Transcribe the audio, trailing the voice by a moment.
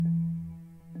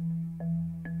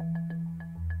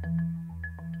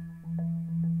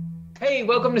Hey,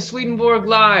 welcome to Swedenborg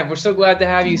Live. We're so glad to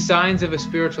have you. Signs of a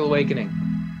Spiritual Awakening.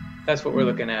 That's what we're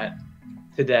looking at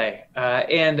today.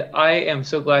 And I am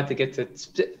so glad to get to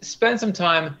spend some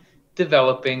time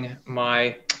developing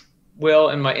my will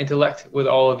and my intellect with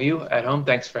all of you at home.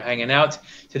 Thanks for hanging out.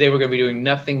 Today we're going to be doing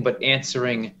nothing but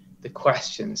answering the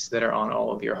questions that are on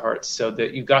all of your hearts, so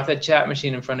that you've got that chat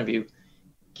machine in front of you.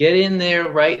 Get in there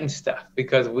writing stuff,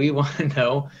 because we want to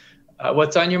know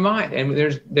what's on your mind. And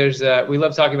we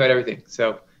love talking about everything.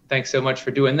 So thanks so much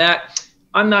for doing that.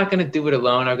 I'm not going to do it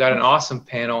alone. I've got an awesome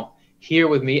panel here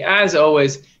with me. As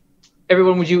always,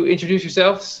 everyone, would you introduce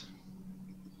yourselves?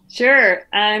 Sure.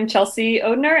 I'm Chelsea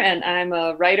Odner, and I'm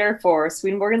a writer for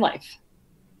Swedenborg and Life.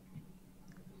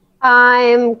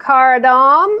 I'm Cara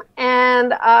Dahm,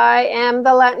 and I am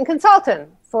the Latin consultant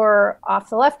for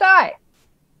Off the Left Eye.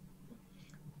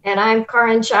 And I'm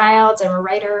Karin Childs. I'm a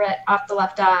writer at Off the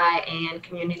Left Eye and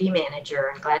community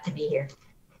manager. I'm glad to be here.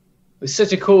 It's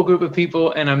such a cool group of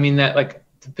people, and I mean that, like,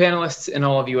 the panelists and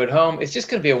all of you at home. It's just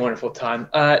going to be a wonderful time.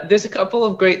 There's a couple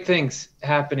of great things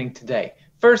happening today.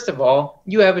 First of all,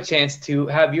 you have a chance to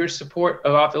have your support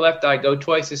of Off the Left Eye go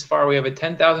twice as far. We have a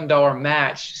 $10,000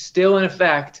 match still in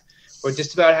effect. We're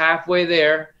just about halfway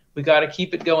there. We got to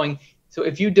keep it going. So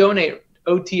if you donate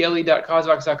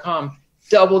otle.causevox.com,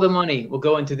 double the money will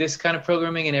go into this kind of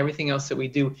programming and everything else that we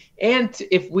do. And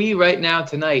if we right now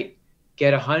tonight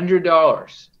get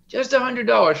 $100, just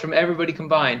 $100 from everybody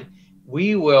combined,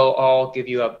 we will all give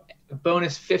you a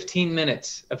bonus 15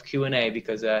 minutes of Q&A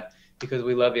because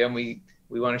we love you, and we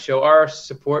want to show our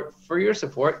support for your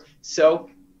support. So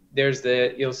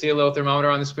you'll see a little thermometer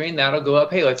on the screen. That'll go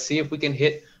up. Hey, let's see if we can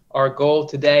hit our goal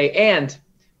today. And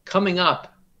coming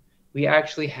up, we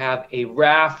actually have a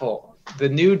raffle, the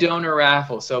new donor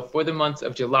raffle. So for the months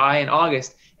of July and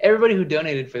August, everybody who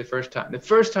donated for the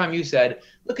first time you said,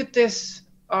 look at this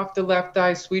Off the Left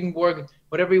Eye, Swedenborg,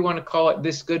 whatever you want to call it,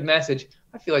 this good message.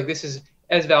 I feel like this is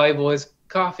as valuable as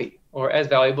coffee or as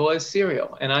valuable as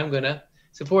cereal, and I'm going to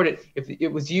support it. If it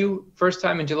was you first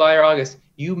time in July or August,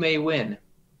 you may win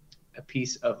a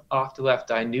piece of Off the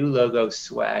Left Eye new logo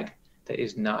swag that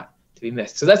is not to be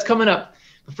missed. So that's coming up.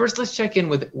 But first, let's check in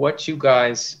with what you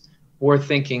guys were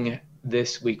thinking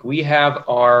this week. We have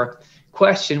our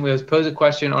question. We posed a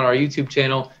question on our YouTube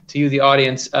channel to you, the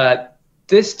audience.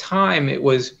 This time it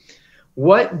was,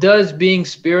 what does being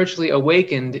spiritually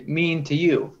awakened mean to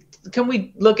you? Can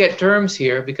we look at terms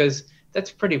here, because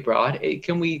that's pretty broad?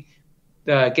 Can we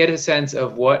get a sense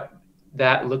of what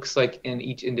that looks like in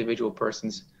each individual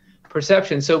person's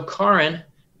perception? So Karin,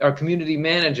 our community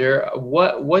manager,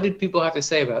 what did people have to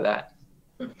say about that?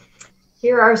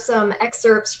 Here are some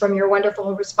excerpts from your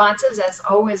wonderful responses. As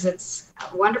always, it's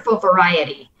a wonderful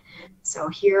variety. So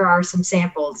here are some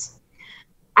samples.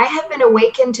 I have been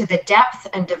awakened to the depth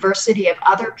and diversity of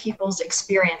other people's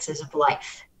experiences of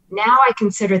life. Now I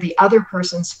consider the other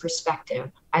person's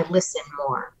perspective. I listen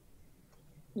more.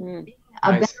 Being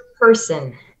a better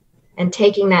person and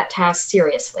taking that task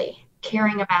seriously,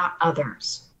 caring about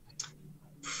others.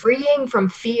 Freeing from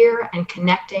fear and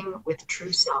connecting with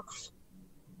true self.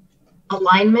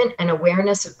 Alignment and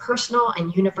awareness of personal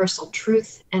and universal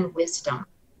truth and wisdom.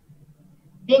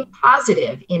 Being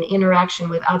positive in interaction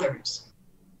with others.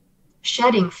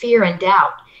 Shedding fear and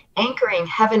doubt, anchoring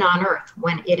heaven on earth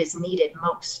when it is needed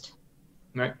most.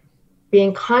 Right.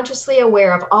 Being consciously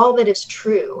aware of all that is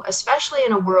true, especially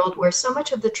in a world where so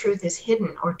much of the truth is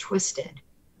hidden or twisted.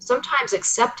 Sometimes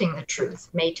accepting the truth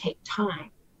may take time.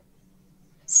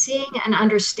 Seeing and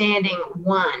understanding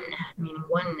one, meaning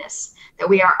oneness, that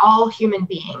we are all human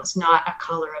beings, not a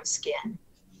color of skin.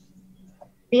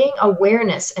 Being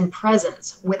awareness and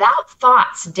presence without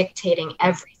thoughts dictating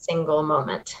every single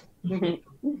moment. Too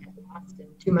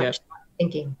much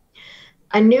thinking.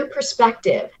 A new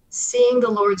perspective, seeing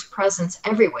the Lord's presence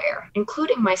everywhere,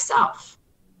 including myself.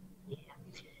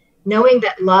 Knowing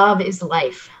that love is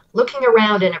life, looking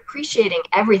around and appreciating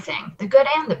everything, the good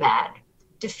and the bad.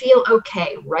 To feel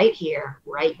okay right here,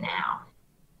 right now.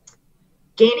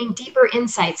 Gaining deeper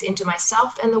insights into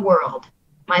myself and the world.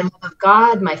 My love of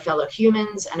God, my fellow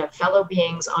humans, and of fellow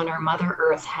beings on our Mother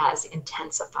Earth has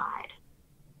intensified.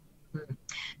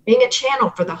 Being a channel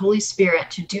for the Holy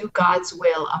Spirit to do God's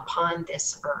will upon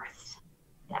this earth.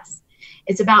 Yes.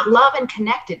 It's about love and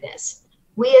connectedness.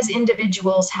 We as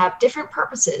individuals have different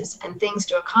purposes and things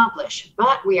to accomplish,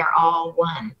 but we are all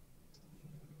one.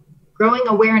 Growing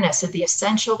awareness of the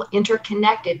essential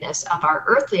interconnectedness of our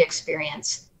earthly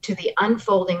experience to the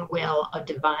unfolding will of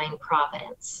divine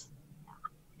providence.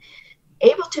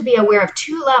 Able to be aware of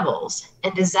two levels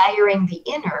and desiring the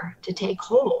inner to take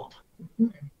hold.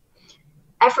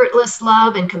 Effortless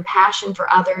love and compassion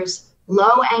for others,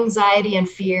 low anxiety and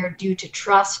fear due to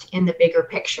trust in the bigger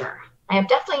picture. I am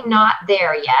definitely not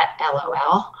there yet,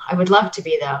 LOL. I would love to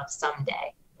be, though,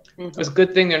 someday. It's a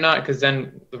good thing they're not, because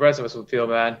then the rest of us would feel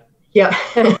bad. Yeah.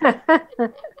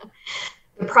 The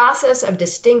process of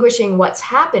distinguishing what's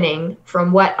happening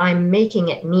from what I'm making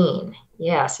it mean.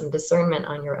 Yeah, some discernment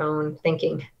on your own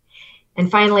thinking.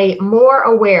 And finally, more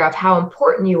aware of how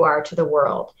important you are to the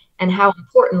world and how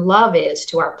important love is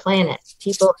to our planet,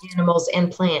 people, animals,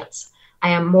 and plants. I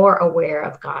am more aware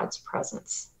of God's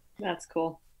presence. That's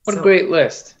cool. What a great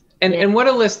list. And what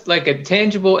a list, like a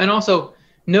tangible, and also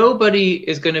nobody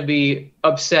is going to be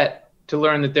upset to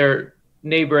learn that their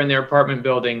neighbor in their apartment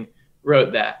building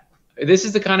wrote that. This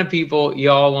is the kind of people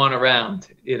y'all want around,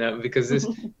 because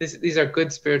these are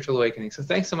good spiritual awakenings. So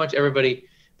thanks so much, everybody,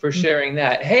 for sharing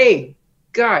that. Hey,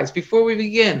 guys, before we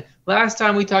begin, last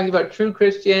time we talked about True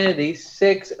Christianity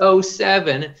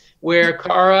 607, where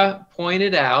Kara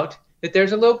pointed out that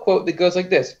there's a little quote that goes like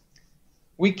this: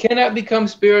 "We cannot become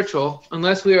spiritual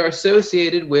unless we are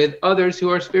associated with others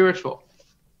who are spiritual."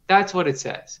 That's what it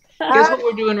says. Guess what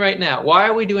we're doing right now? Why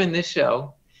are we doing this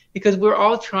show? Because we're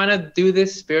all trying to do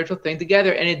this spiritual thing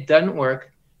together, and it doesn't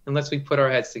work unless we put our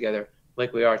heads together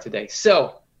like we are today.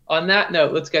 So on that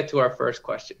note, let's get to our first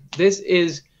question. This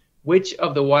is Witch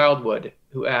of the Wildwood,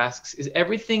 who asks, is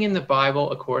everything in the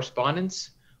Bible a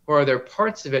correspondence, or are there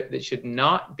parts of it that should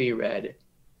not be read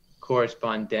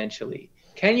correspondentially?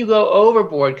 Can you go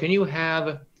overboard? Can you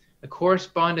have a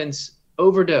correspondence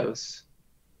overdose?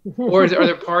 Or are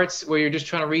there parts where you're just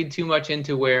trying to read too much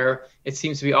into where it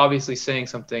seems to be obviously saying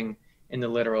something in the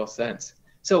literal sense?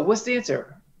 So what's the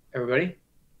answer, everybody?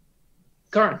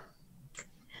 Karin.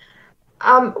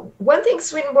 One thing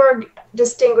Swedenborg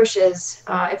distinguishes,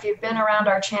 if you've been around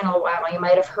our channel a while, you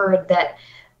might have heard that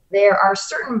there are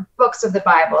certain books of the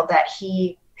Bible that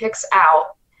he picks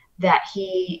out that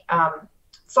he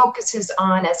focuses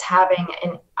on as having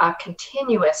a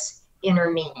continuous inner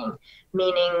meaning,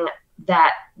 meaning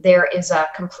that there is a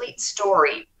complete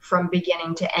story from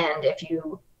beginning to end if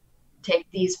you take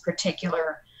these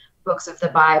particular books of the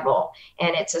Bible.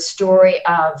 And it's a story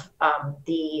of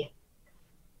the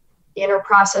inner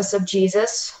process of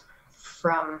Jesus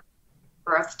from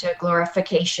birth to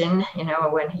glorification,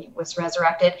 when he was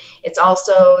resurrected. It's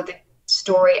also the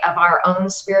story of our own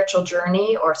spiritual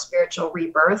journey or spiritual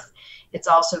rebirth. It's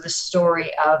also the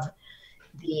story of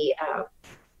the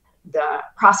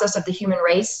process of the human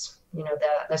race,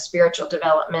 the spiritual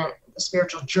development, the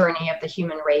spiritual journey of the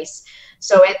human race.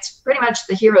 So it's pretty much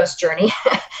the hero's journey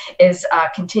is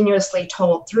continuously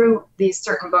told through these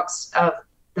certain books of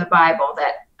the Bible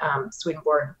that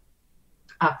Swedenborg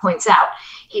points out.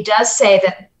 He does say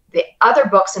that the other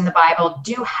books in the Bible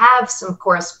do have some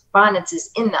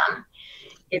correspondences in them.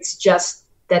 It's just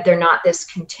that they're not this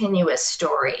continuous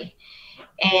story.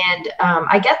 And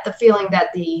I get the feeling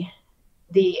that the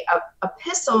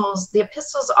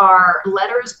epistles are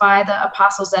letters by the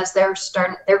apostles as they're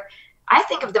starting. I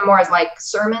think of them more as like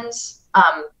sermons.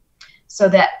 So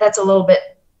that's a little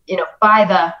bit,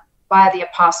 by the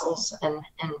apostles and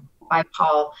by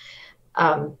Paul.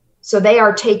 So they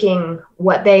are taking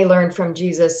what they learned from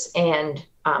Jesus and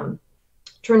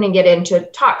turning it into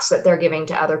talks that they're giving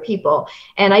to other people.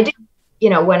 And I do,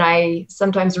 when I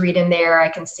sometimes read in there, I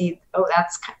can see,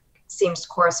 that's seems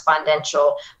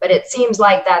correspondential, but it seems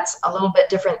like that's a little bit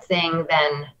different thing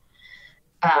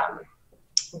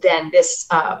than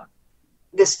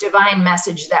this divine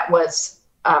message that was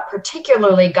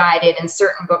particularly guided in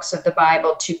certain books of the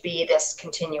Bible to be this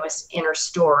continuous inner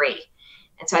story.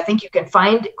 And so I think you can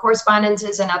find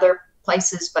correspondences in other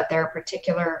places, but there are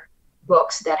particular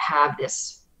books that have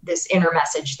this inner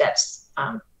message that's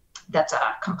a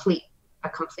complete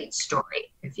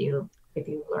story if you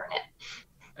learn it.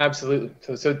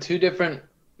 Absolutely. So two different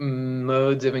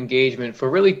modes of engagement for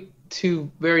really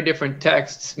two very different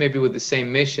texts, maybe with the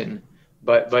same mission,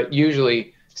 but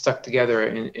usually stuck together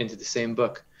into the same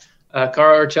book.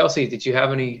 Kara or Chelsea, did you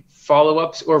have any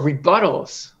follow-ups or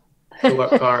rebuttals to what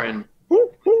Karin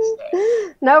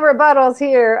said? No rebuttals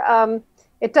here.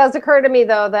 It does occur to me,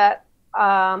 though, that,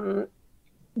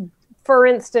 for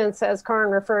instance, as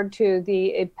Karin referred to,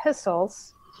 the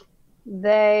epistles,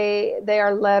 they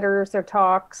are letters, they're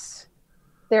talks,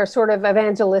 they're sort of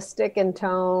evangelistic in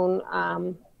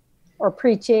tone, or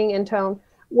preaching in tone,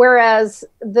 whereas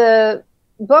the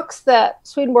books that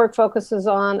Swedenborg focuses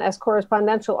on as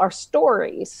correspondential are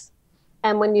stories.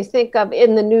 And when you think of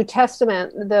in the New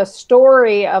Testament, the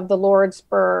story of the Lord's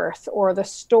birth, or the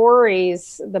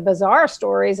stories, the bizarre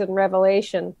stories in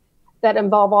Revelation that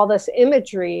involve all this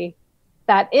imagery,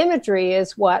 that imagery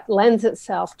is what lends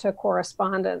itself to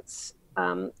correspondence,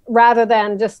 rather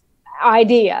than just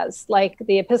ideas like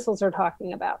the epistles are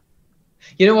talking about.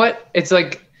 You know what? It's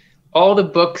like all the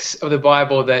books of the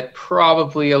Bible that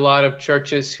probably a lot of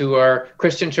churches who are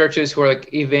Christian churches who are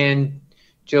like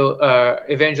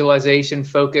evangelization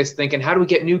focused, thinking, how do we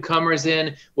get newcomers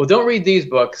in? Well, don't read these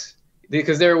books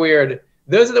because they're weird.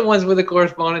 Those are the ones with the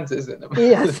correspondences in them.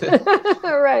 Yes,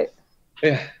 right.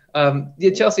 Yeah.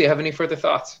 Chelsea, have any further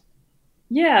thoughts?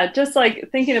 Yeah, just like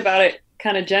thinking about it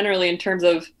kind of generally in terms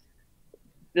of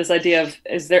this idea of,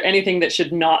 is there anything that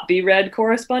should not be read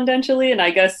correspondentially? And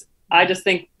I guess I just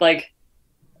think like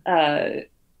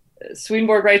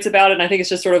Swedenborg writes about it, and I think it's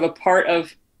just sort of a part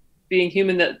of being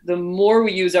human that the more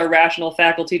we use our rational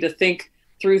faculty to think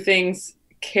through things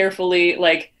carefully,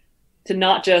 like to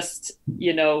not just,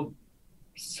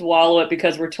 swallow it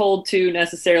because we're told to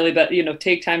necessarily, but,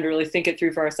 take time to really think it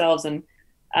through for ourselves and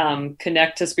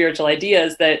connect to spiritual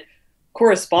ideas, that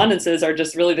correspondences are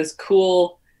just really this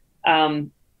cool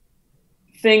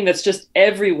thing that's just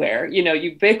everywhere,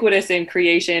 ubiquitous in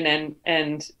creation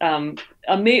and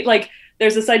like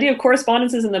there's this idea of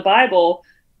correspondences in the Bible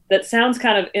that sounds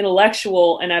kind of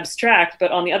intellectual and abstract, but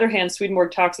on the other hand,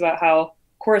 Swedenborg talks about how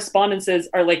correspondences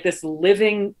are like this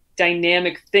living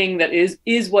dynamic thing that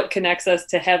is what connects us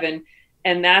to heaven,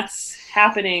 and that's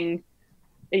happening,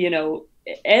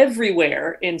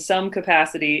 everywhere in some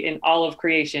capacity in all of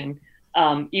creation.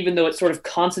 Even though it's sort of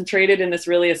concentrated in this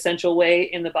really essential way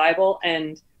in the Bible.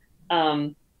 And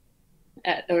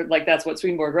like that's what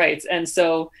Swedenborg writes. And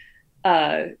so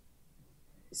I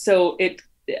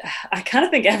kind of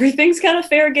think everything's kind of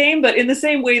fair game, but in the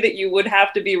same way that you would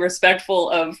have to be respectful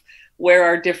of where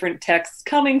are different texts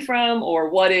coming from, or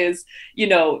what is,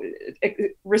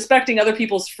 respecting other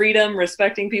people's freedom,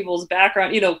 respecting people's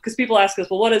background, because people ask us,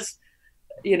 well, what does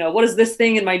this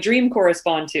thing in my dream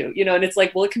correspond to? And it's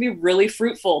like, well, it can be really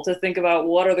fruitful to think about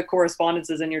what are the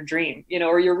correspondences in your dream,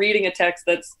 or you're reading a text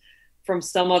that's from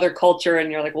some other culture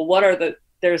and you're like, well,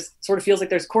 there's sort of feels like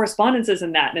there's correspondences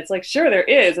in that. And it's like, sure, there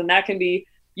is. And that can be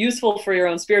useful for your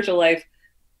own spiritual life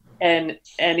and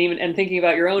thinking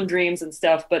about your own dreams and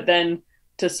stuff. But then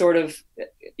to sort of,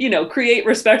 create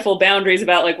respectful boundaries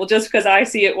about like, well, just because I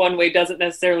see it one way doesn't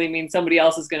necessarily mean somebody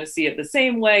else is going to see it the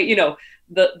same way.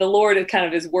 The Lord kind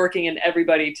of is working in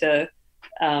everybody to,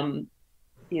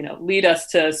 lead us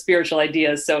to spiritual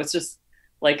ideas. So it's just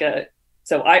like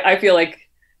so I feel like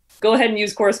go ahead and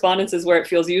use correspondences where it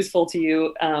feels useful to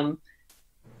you,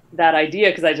 that idea,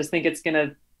 because I just think it's going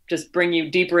to just bring you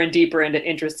deeper and deeper into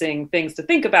interesting things to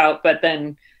think about. But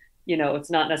then, it's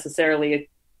not necessarily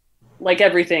like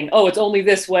everything, oh, it's only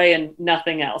this way and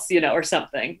nothing else, or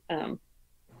something.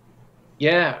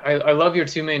 Yeah, I love your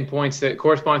two main points, that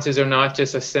correspondences are not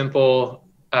just a simple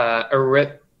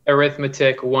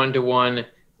arithmetic one-to-one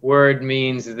word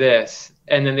means this.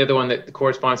 And then the other one, that the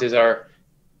correspondences are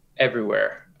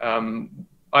everywhere. I'm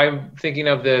thinking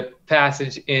of the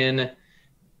passage in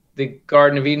the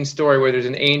Garden of Eden story where there's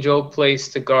an angel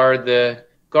placed to guard the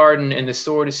garden and the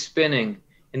sword is spinning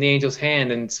in the angel's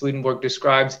hand. And Swedenborg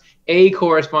describes a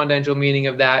correspondential meaning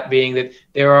of that being that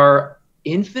there are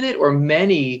infinite or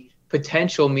many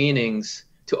potential meanings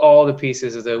to all the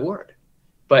pieces of the word.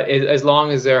 But as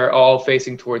long as they're all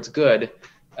facing towards good,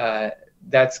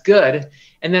 that's good.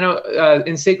 And then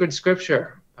in Sacred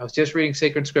Scripture, I was just reading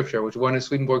Sacred Scripture, which is one of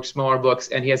Swedenborg's smaller books,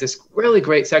 and he has this really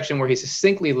great section where he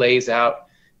succinctly lays out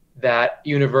that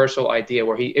universal idea,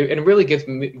 where it really gave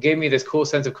me this cool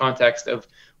sense of context of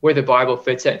where the Bible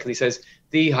fits in, because he says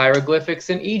the hieroglyphics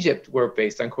in Egypt were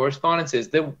based on correspondences.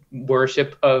 The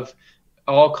worship of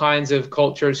all kinds of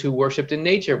cultures who worshipped in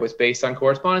nature was based on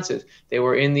correspondences. They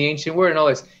were in the ancient word and all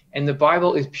this. And the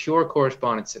Bible is pure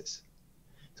correspondences.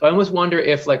 So I almost wonder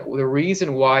if like the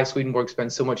reason why Swedenborg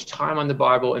spends so much time on the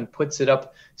Bible and puts it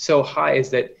up so high is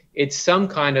that it's some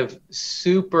kind of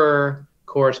super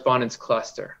correspondence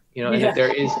cluster. And that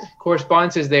there is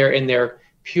correspondences there in their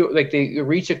pure, like they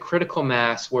reach a critical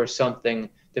mass where something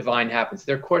divine happens.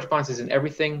 There are correspondences in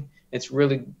everything. It's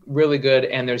really, really good.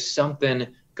 And there's something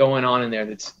going on in there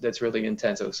that's really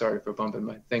intense. Oh, sorry for bumping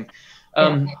my thing.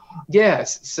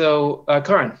 Yes. So,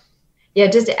 Karin. Yeah,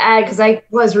 just to add, because I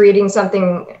was reading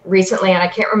something recently, and I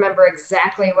can't remember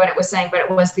exactly what it was saying, but it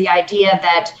was the idea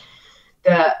that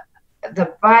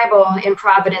the Bible in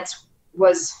Providence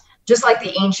was just like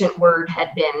the ancient word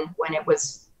had been when it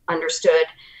was understood,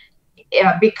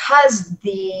 because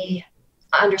the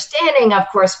understanding of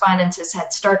correspondences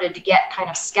had started to get kind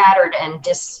of scattered and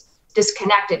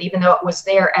disconnected, even though it was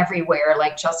there everywhere,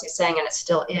 like Chelsea's saying, and it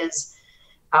still is.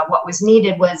 What was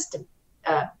needed was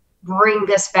to bring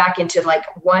this back into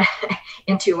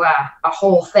into a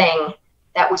whole thing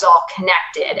that was all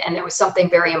connected, and there was something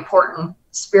very important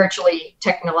spiritually,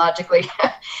 technologically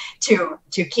to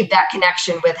keep that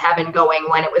connection with heaven going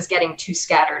when it was getting too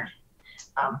scattered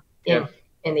in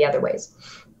the other ways.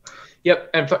 Yep,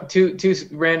 and two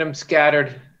random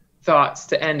scattered thoughts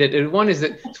to end it. And one is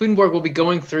that Swedenborg will be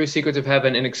going through Secrets of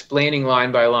Heaven and explaining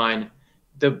line by line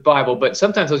the Bible, but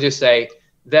sometimes he'll just say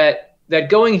that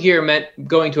going here meant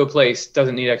going to a place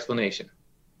doesn't need explanation.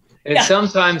 And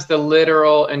sometimes the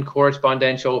literal and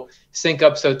correspondential sync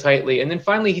up so tightly. And then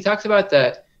finally, he talks about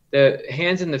the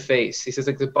hands in the face. He says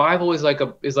like the Bible is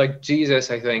like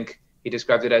Jesus, I think he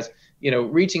describes it as,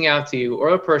 reaching out to you, or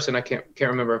a person, I can't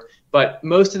remember, but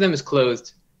most of them is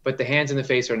clothed, but the hands in the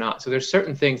face are not. So there's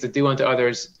certain things that do unto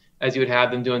others as you would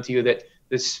have them do unto you, that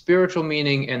the spiritual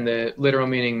meaning and the literal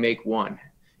meaning make one.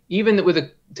 Even with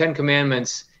the 10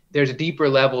 Commandments, there's deeper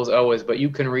levels always, but you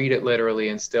can read it literally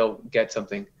and still get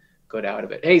something good out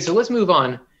of it. Hey, so let's move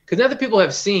on, because now that people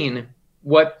have seen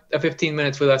what a 15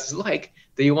 minutes with us is like,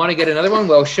 do you want to get another one?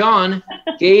 Well, Sean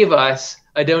gave us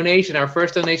a donation, our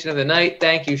first donation of the night.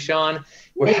 Thank you, Sean.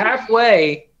 We're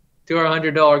halfway to our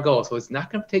 $100 goal, so it's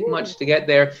not going to take much to get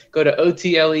there. Go to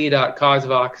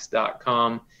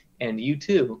otle.cosvox.com, and you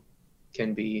too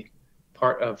can be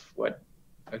part of what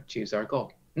achieves our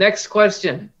goal. Next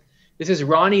question. This is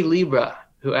Ronnie Libra,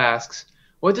 who asks,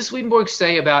 what does Swedenborg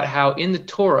say about how in the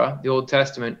Torah, the Old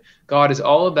Testament, God is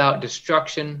all about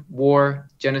destruction, war,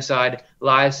 genocide,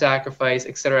 live sacrifice,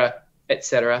 etc.,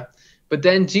 etc., but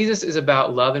then Jesus is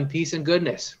about love and peace and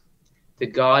goodness?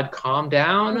 Did God calm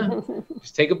down,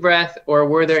 just take a breath, or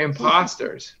were there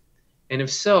imposters? And if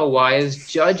so, why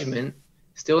is judgment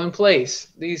still in place?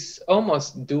 These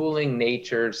almost dueling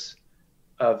natures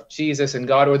of Jesus and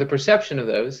God, or the perception of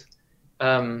those.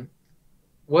 How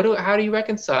do you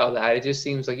reconcile that? It just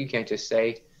seems like you can't just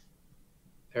say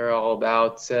they're all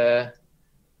about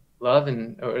love,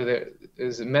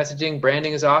 is messaging,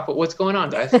 branding is off. What's going on,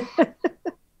 guys?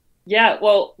 Yeah,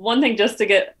 well, one thing just to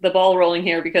get the ball rolling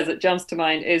here, because it jumps to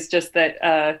mind, is just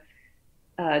that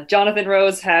Jonathan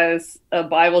Rose has a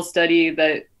Bible study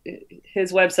that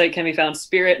his website can be found,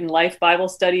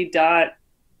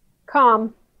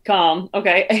 spiritandlifebiblestudy.com.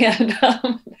 Okay, and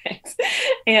thanks.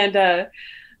 And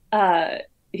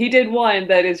he did one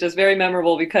that is just very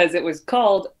memorable because it was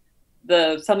called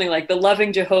something like the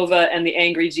Loving Jehovah and the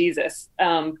Angry Jesus,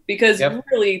 because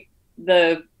really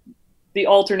the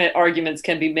alternate arguments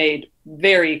can be made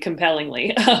very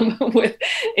compellingly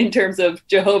in terms of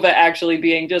Jehovah actually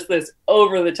being just this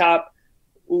over the top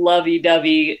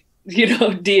lovey-dovey,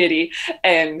 deity,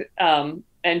 and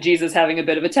Jesus having a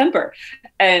bit of a temper.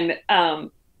 And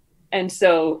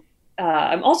so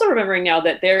I'm also remembering now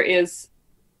that there is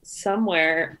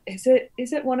somewhere, is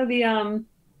it one of the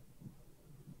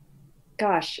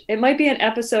it might be an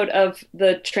episode of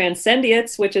the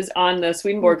Transcendiates, which is on the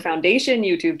Swedenborg Foundation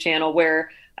YouTube channel, where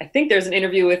I think there's an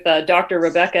interview with Dr.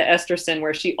 Rebecca Esterson,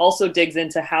 where she also digs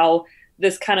into how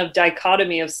this kind of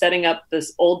dichotomy of setting up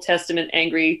this Old Testament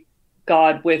angry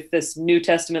God with this New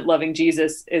Testament loving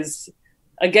Jesus is,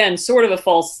 again, sort of a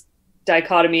false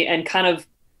dichotomy, and kind of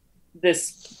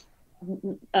this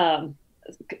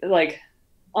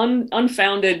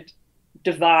unfounded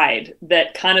divide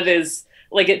that kind of is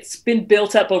like, it's been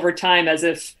built up over time as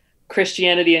if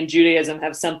Christianity and Judaism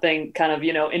have something kind of,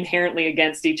 inherently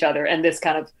against each other. And this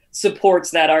kind of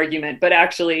supports that argument. But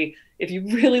actually, if you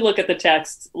really look at the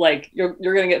texts, like you're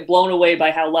going to get blown away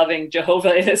by how loving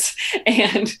Jehovah is.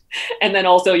 And then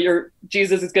also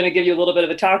Jesus is going to give you a little bit of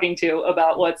a talking to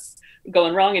about what's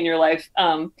going wrong in your life.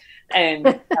 And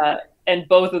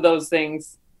both of those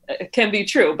things can be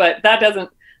true, but that doesn't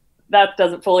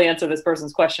fully answer this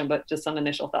person's question, but just some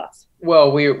initial thoughts.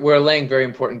 Well, we're laying very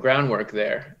important groundwork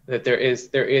there, that there is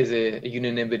a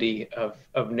unanimity of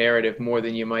narrative more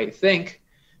than you might think.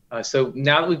 So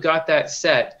now that we've got that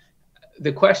set,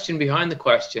 the question behind the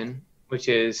question, which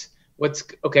is,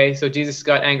 so Jesus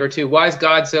got anger too. Why is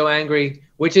God so angry?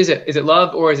 Which is it? Is it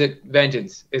love or is it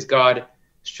vengeance? Is God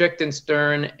strict and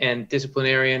stern and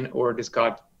disciplinarian, or does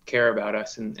God care about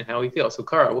us and how we feel? So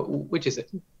Cara, which is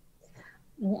it?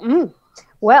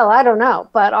 Well, I don't know,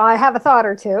 but I have a thought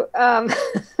or two.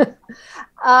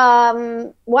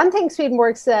 One thing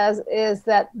Swedenborg says is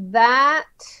that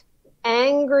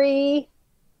angry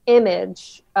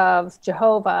image of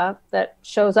Jehovah that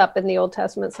shows up in the Old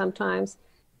Testament sometimes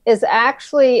is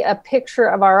actually a picture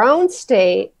of our own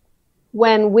state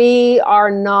when we are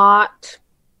not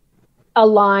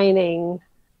aligning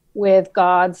with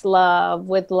God's love,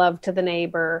 with love to the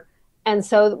neighbor. And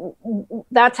so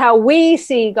that's how we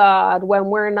see God when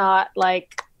we're not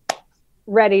like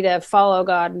ready to follow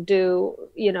God and do,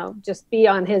 just be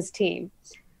on his team.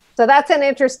 So that's an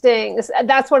interesting,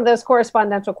 that's one of those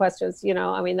correspondential questions, you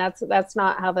know, I mean, that's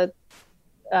not how the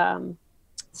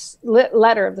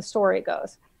letter of the story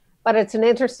goes, but it's an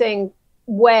interesting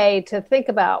way to think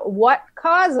about what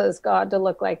causes God to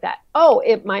look like that. Oh,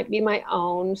 it might be my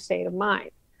own state of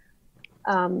mind.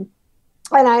 And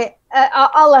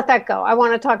I'll let that go. I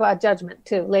want to talk about judgment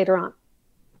too later on.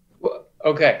 Well,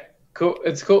 okay, cool.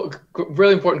 It's cool.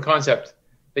 Really important concept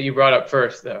that you brought up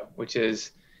first, though, which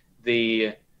is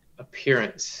the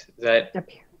appearance that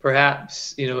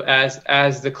perhaps, you know,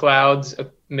 as the clouds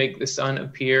make the sun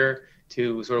appear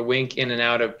to sort of wink in and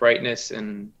out of brightness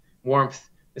and warmth,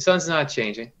 the sun's not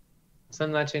changing. The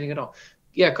sun's not changing at all.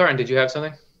 Yeah, Karin, did you have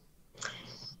something?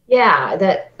 Yeah,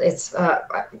 that it's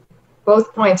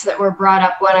both points that were brought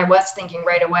up. What I was thinking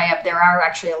right away of, there are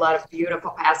actually a lot of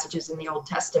beautiful passages in the Old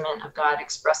Testament of God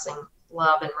expressing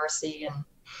love and mercy and,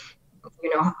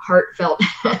 you know, heartfelt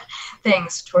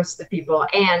things towards the people.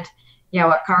 And yeah,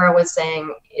 what Kara was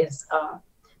saying is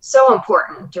so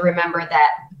important to remember, that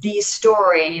the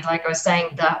story, like I was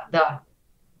saying,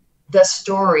 the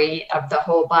story of the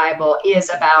whole Bible is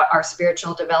about our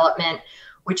spiritual development,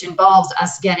 which involves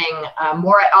us getting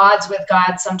more at odds with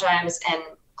God sometimes and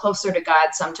closer to God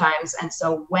sometimes. And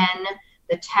so when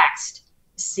the text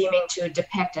is seeming to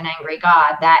depict an angry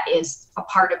God, that is a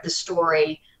part of the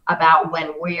story about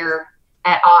when we're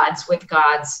at odds with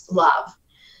God's love.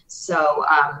 So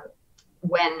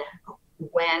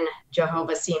when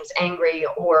Jehovah seems angry,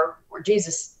 or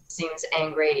Jesus seems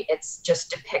angry, it's just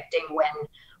depicting when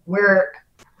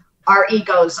our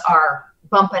egos are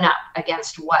bumping up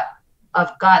against what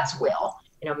of God's will.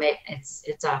 You know,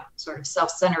 it's a sort of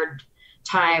self-centered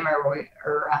time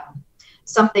or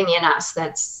something in us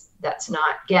that's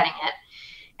not getting it.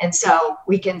 And so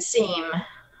it can seem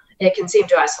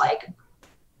to us like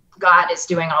God is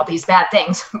doing all these bad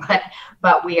things,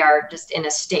 but we are just in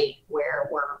a state where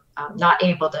we're not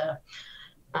able to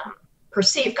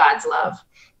perceive God's love.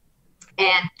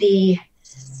 And the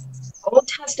Old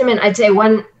Testament, I'd say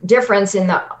one difference in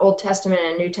the Old Testament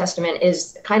and New Testament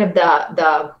is kind of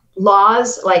the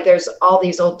laws. Like there's all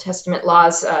these Old Testament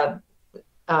laws.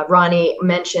 Ronnie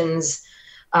mentions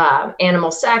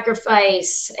animal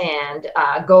sacrifice and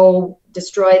go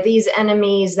destroy these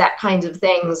enemies, that kinds of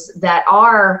things that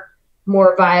are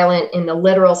more violent in the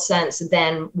literal sense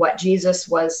than what Jesus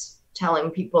was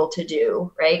telling people to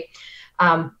do, right?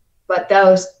 But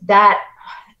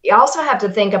you also have to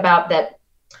think about that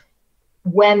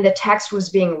when the text was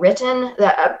being written,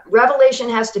 the Revelation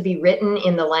has to be written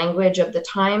in the language of the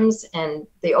times, and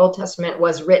the Old Testament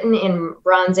was written in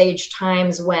Bronze Age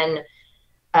times when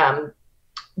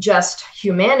just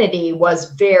humanity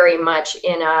was very much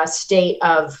in a state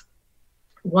of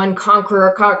one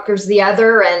conqueror conquers the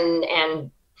other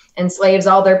and enslaves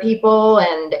all their people,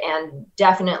 and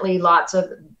definitely lots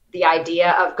of the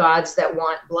idea of gods that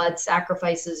want blood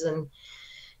sacrifices and,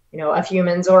 you know, of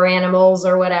humans or animals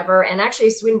or whatever. And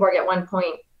actually Swedenborg at one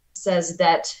point says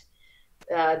that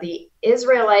the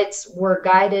Israelites were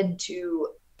guided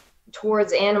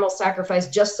towards animal sacrifice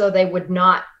just so they would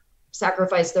not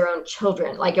sacrifice their own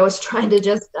children. Like it was trying to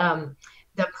just,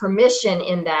 the permission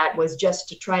in that was just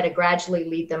to try to gradually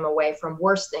lead them away from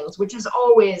worse things, which is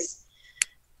always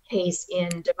the case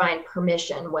in divine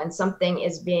permission. When something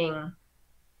is being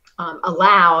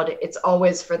allowed, it's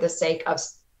always for the sake of,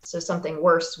 so something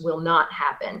worse will not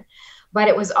happen. But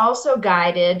it was also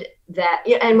guided that,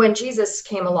 and when Jesus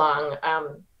came along,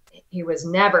 he was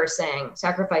never saying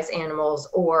sacrifice animals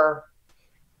or,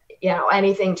 you know,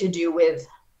 anything to do with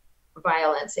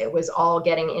violence. It was all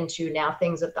getting into now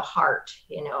things of the heart,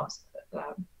 you know,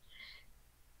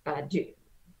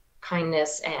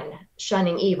 kindness and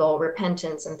shunning evil,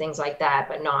 repentance and things like that,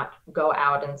 but not go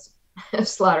out and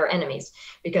slaughter enemies,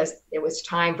 because it was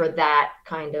time for that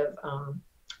kind of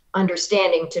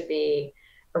understanding to be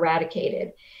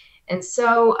eradicated. And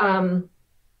so,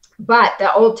 but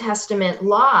the Old Testament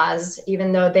laws,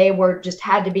 even though they were just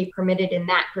had to be permitted in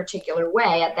that particular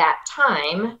way at that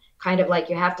time, kind of like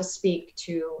you have to speak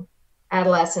to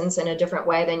adolescents in a different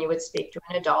way than you would speak to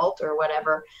an adult or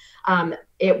whatever,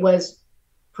 it was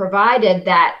provided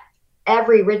that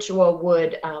every ritual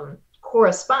would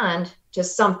correspond to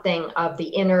something of the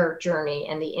inner journey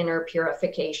and the inner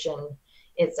purification.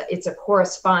 It's a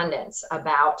correspondence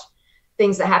about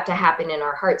things that have to happen in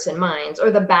our hearts and minds, or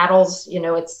the battles, you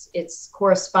know, it's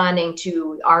corresponding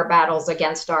to our battles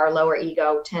against our lower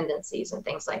ego tendencies and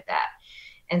things like that.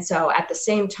 And so at the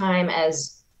same time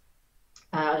as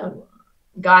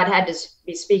God had to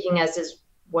be speaking as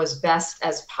was best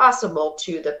as possible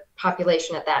to the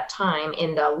population at that time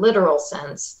in the literal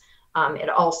sense, it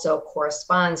also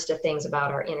corresponds to things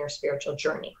about our inner spiritual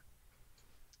journey.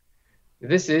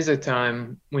 this is a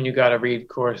time when you got to read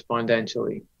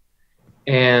correspondentially.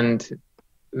 And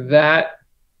that,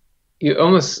 you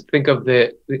almost think of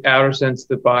the outer sense of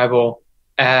the Bible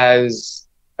as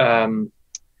the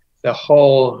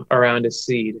hull around a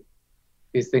seed.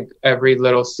 You think every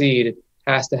little seed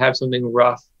has to have something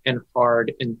rough and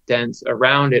hard and dense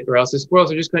around it, or else the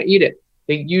squirrels are just going to eat it.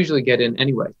 They usually get in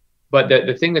anyway. But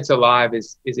the thing that's alive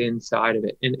is inside of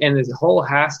it. And this hull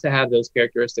has to have those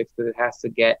characteristics, that it has to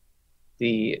get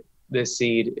the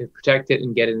seed, protect it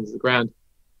and get it into the ground.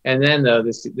 And then though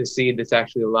the seed that's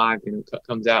actually alive,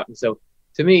 comes out. And so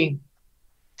to me,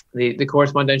 the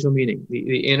correspondential meaning,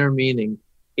 the inner meaning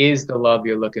is the love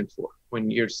you're looking for. When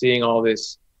you're seeing all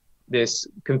this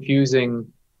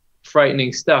confusing,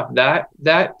 frightening stuff,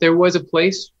 that there was a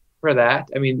place for that.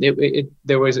 I mean,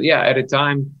 there was, at a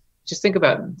time, just think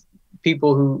about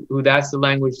people who that's the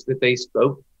language that they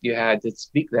spoke. You had to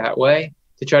speak that way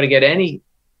to try to get any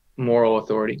moral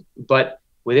authority. But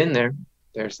within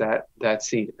there's that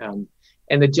seed. And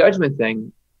the judgment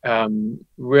thing,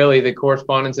 really the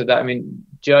correspondence of that, I mean,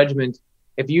 judgment,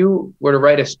 if you were to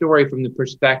write a story from the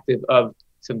perspective of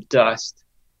some dust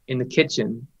in the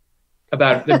kitchen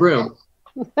about the broom,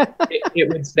 it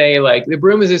would say, like, the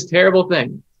broom is this terrible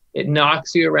thing. It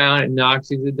knocks you around, it knocks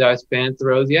you to the dustpan,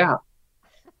 throws you out.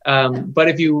 But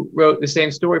if you wrote the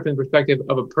same story from the perspective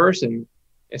of a person,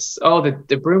 it's,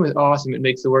 the broom is awesome. It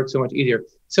makes the work so much easier.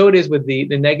 So it is with the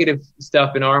negative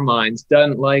stuff in our minds.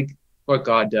 Doesn't like what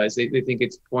God does. They think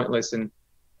it's pointless and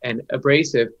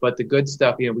abrasive. But the good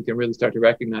stuff, we can really start to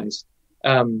recognize,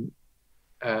 what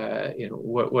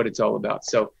it's all about.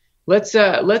 So let's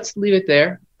leave it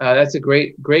there. That's a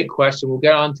great question. We'll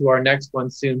get on to our next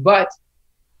one soon. But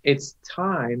it's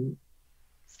time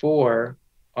for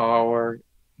our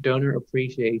donor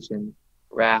appreciation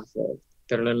raffle.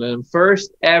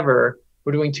 First ever.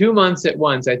 We're doing 2 months at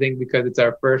once, I think, because it's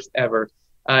our first ever.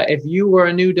 If you were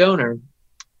a new donor,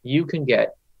 you can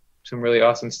get some really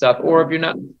awesome stuff. Or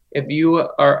if you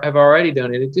have already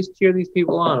donated, just cheer these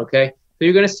people on, okay? So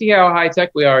you're going to see how high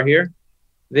tech we are here.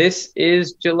 This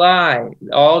is July.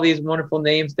 All these wonderful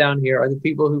names down here are the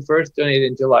people who first donated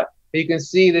in July. You can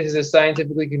see this is a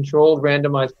scientifically controlled,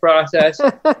 randomized process.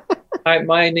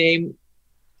 My name,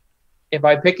 if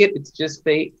I pick it, it's just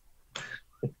fate.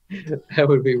 That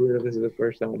would be weird if this is the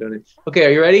first time I donate. Okay,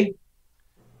 are you ready?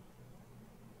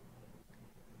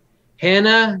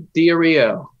 Hannah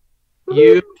Diorio,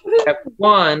 you have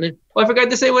won. Well, I forgot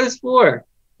to say what it's for.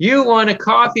 You won a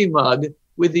coffee mug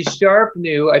with the sharp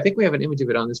new, I think we have an image of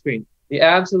it on the screen, the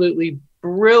absolutely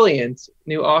brilliant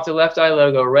new Off the Left Eye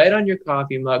logo right on your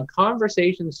coffee mug,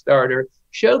 conversation starter,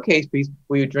 showcase piece.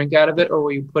 Will you drink out of it, or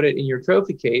will you put it in your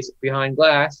trophy case behind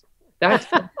glass? That's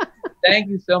Thank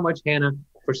you so much, Hannah,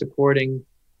 for supporting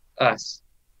us.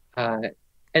 And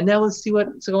now let's see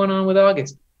what's going on with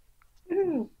August.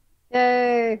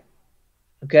 Yay.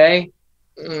 Okay.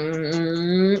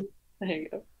 There you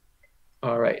go.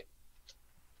 All right.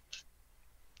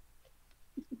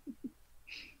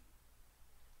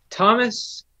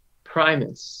 Thomas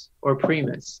Primus,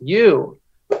 you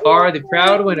are the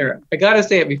proud winner. I got to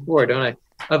say it before, don't I?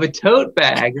 Of a tote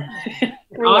bag,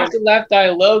 Off the Left Eye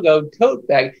logo tote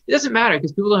bag. It doesn't matter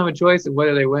because people don't have a choice of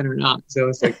whether they win or not. So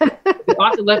it's like the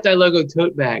Off the Left Eye logo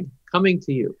tote bag coming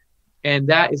to you. And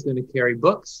that is going to carry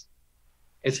books.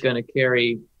 It's going to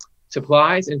carry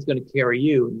supplies, and it's going to carry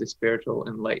you into spiritual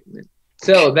enlightenment.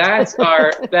 So that's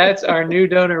our new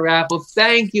donor raffle.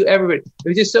 Thank you, everybody. It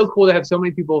was just so cool to have so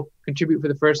many people contribute for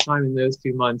the first time in those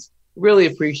 2 months. Really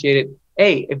appreciate it.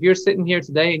 Hey, if you're sitting here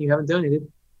today and you haven't donated,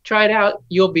 try it out.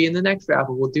 You'll be in the next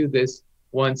raffle. We'll do this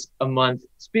once a month.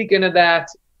 Speaking of that,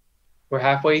 we're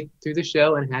halfway through the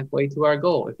show and halfway to our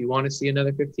goal. If you want to see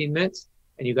another 15 minutes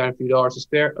and you got a few dollars to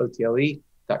spare,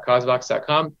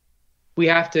 otle.cosvox.com. We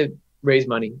have to raise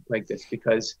money like this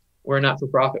because we're not for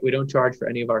profit. We don't charge for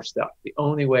any of our stuff. The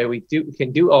only way we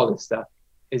can do all this stuff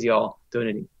is y'all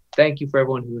donating. Thank you for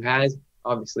everyone who has.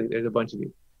 Obviously, there's a bunch of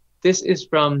you. This is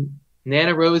from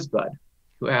Nana Rosebud,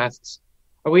 who asks,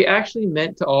 are we actually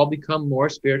meant to all become more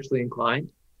spiritually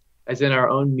inclined, as in our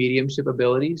own mediumship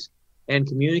abilities, and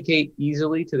communicate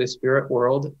easily to the spirit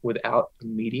world without a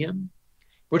medium?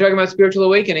 We're talking about spiritual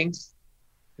awakenings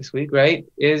this week, right?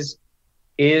 Is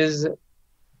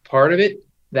part of it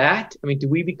that? I mean, do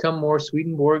we become more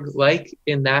Swedenborg-like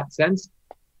in that sense?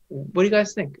 What do you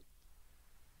guys think?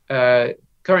 Karin,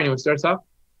 you want to start us off?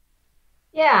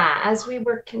 Yeah, as we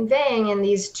were conveying in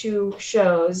these 2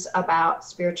 shows about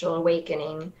spiritual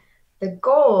awakening, the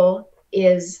goal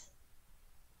is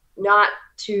not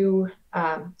to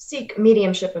seek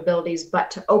mediumship abilities,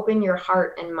 but to open your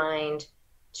heart and mind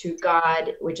to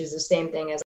God, which is the same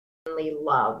thing as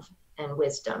love and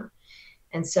wisdom.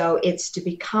 And so it's to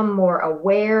become more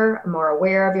aware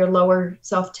of your lower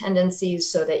self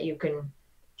tendencies so that you can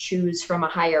choose from a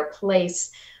higher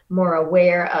place, more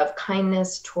aware of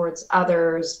kindness towards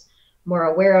others, more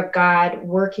aware of God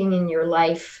working in your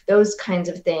life, those kinds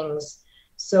of things.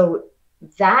 So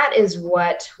that is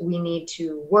what we need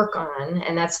to work on.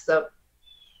 And that's the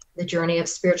journey of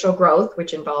spiritual growth,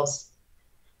 which involves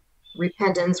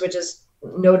repentance, which is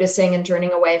noticing and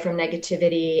turning away from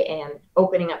negativity and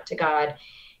opening up to God.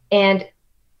 And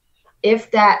if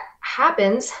that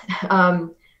happens,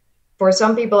 for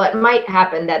some people, it might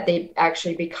happen that they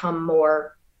actually become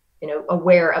more,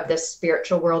 aware of the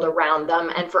spiritual world around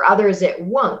them. And for others, it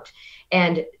won't.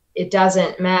 And it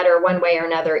doesn't matter one way or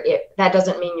another. That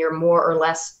doesn't mean you're more or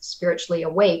less spiritually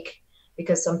awake,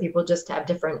 because some people just have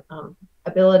different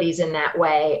abilities in that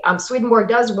way. Swedenborg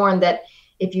does warn that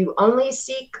if you only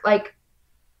seek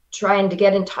trying to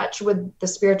get in touch with the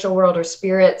spiritual world or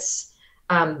spirits,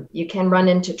 you can run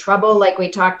into trouble, like we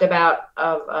talked about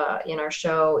in our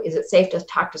show. Is it safe to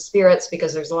talk to spirits?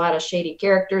 Because there's a lot of shady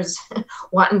characters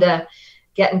wanting to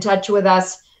get in touch with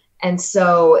us. And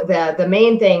so the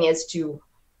main thing is to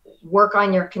work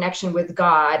on your connection with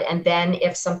God. And then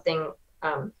if something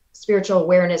spiritual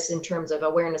awareness, in terms of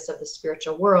awareness of the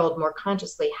spiritual world, more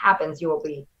consciously happens, you will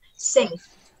be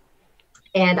safe.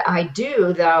 And I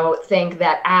do, though, think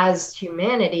that as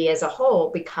humanity as a whole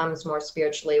becomes more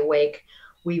spiritually awake,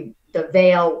 the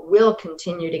veil will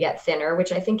continue to get thinner,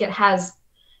 which I think it has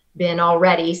been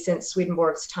already since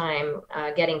Swedenborg's time,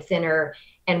 getting thinner.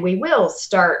 And we will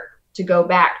start to go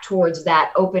back towards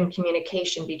that open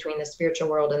communication between the spiritual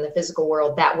world and the physical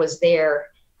world that was there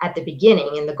at the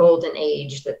beginning in the golden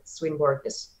age that Swedenborg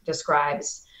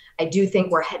describes. I do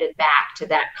think we're headed back to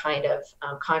that kind of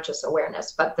conscious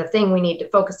awareness. But the thing we need to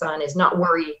focus on is not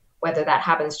worry whether that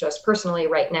happens to us personally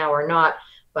right now or not,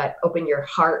 but open your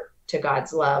heart to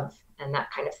God's love and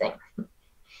that kind of thing.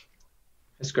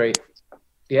 That's great.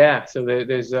 Yeah. So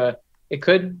there's it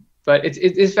could, but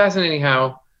it's fascinating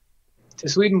how to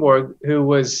Swedenborg, who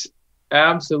was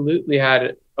absolutely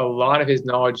had a lot of his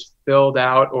knowledge filled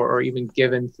out or even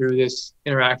given through this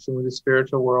interaction with the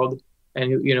spiritual world,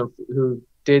 and who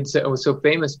was so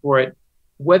famous for it,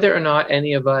 whether or not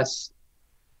any of us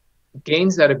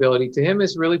gains that ability, to him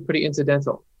is really pretty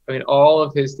incidental. I mean, all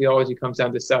of his theology comes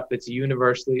down to stuff that's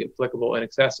universally applicable and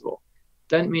accessible.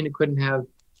 Doesn't mean it couldn't have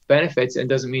benefits, and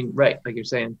doesn't mean, right, like you're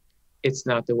saying, it's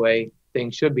not the way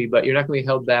things should be, but you're not going to be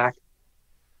held back.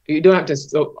 You don't have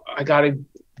to, I got to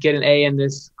get an A in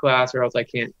this class or else I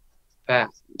can't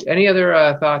pass. Any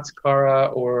other thoughts, Cara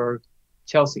or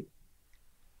Chelsea?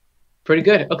 Pretty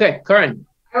good. Okay, Karin.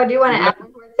 I do want to add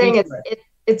one more thing.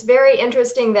 It's very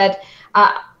interesting that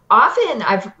often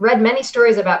I've read many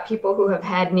stories about people who have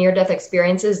had near-death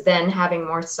experiences then having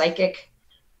more psychic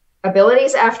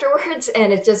abilities afterwards.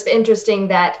 And it's just interesting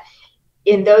that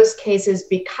in those cases,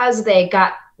 because they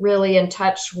got really in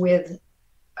touch with,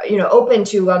 open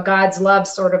to a God's love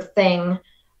sort of thing,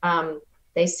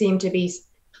 they seem to be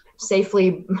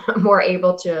safely more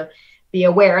able to be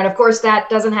aware. And of course, that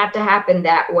doesn't have to happen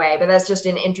that way, but that's just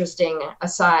an interesting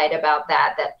aside about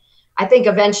that I think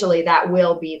eventually that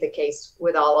will be the case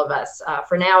with all of us.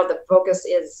 For now, the focus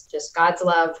is just God's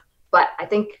love, but I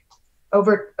think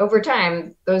over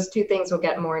time, those two things will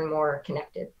get more and more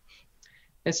connected.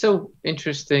 It's so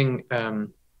interesting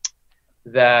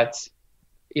that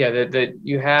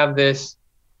you have this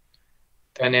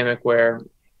dynamic where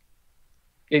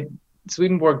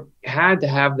Swedenborg had to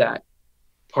have that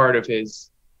part of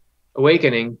his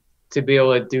awakening to be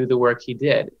able to do the work he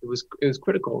did. It was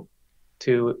critical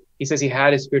to, he says he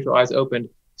had his spiritual eyes opened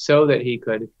so that he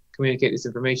could communicate this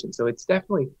information. So it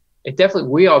definitely,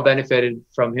 we all benefited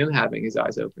from him having his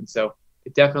eyes open. So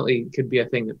it definitely could be a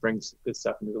thing that brings good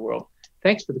stuff into the world.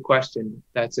 Thanks for the question.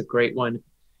 That's a great one.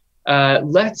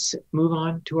 Let's move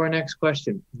on to our next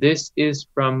question. This is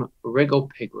from Wriggle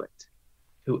Piglet,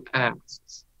 who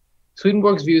asks,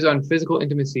 Swedenborg's views on physical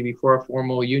intimacy before a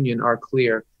formal union are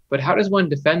clear, but how does one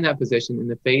defend that position in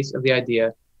the face of the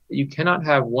idea that you cannot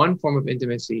have one form of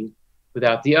intimacy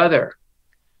without the other?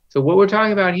 So what we're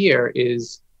talking about here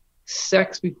is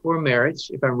sex before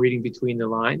marriage, if I'm reading between the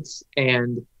lines.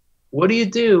 And what do you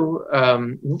do?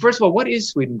 First of all, what is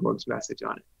Swedenborg's message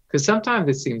on it? Because sometimes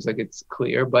it seems like it's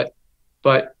clear, but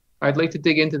I'd like to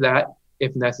dig into that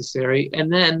if necessary.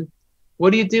 And then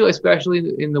what do you do,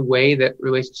 especially in the way that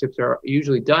relationships are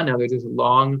usually done now? There's this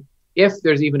long, if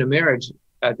there's even a marriage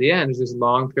at the end, there's this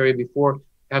long period before.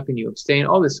 How can you abstain?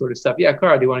 All this sort of stuff. Yeah,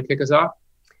 Cara, do you want to kick us off?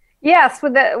 Yes,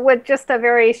 with just a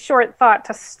very short thought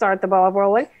to start the ball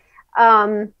rolling.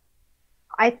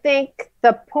 I think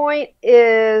the point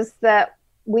is that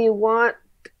we want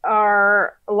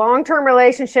our long-term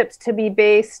relationships to be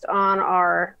based on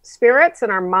our spirits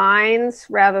and our minds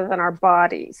rather than our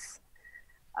bodies.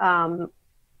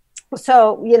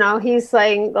 So, he's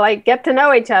saying, like, get to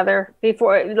know each other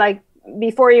before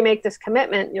you make this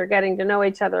commitment. You're getting to know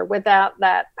each other without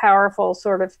that powerful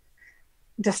sort of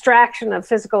distraction of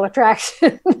physical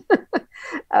attraction.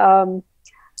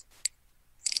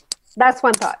 That's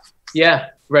one thought. Yeah,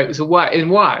 right. So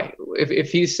why?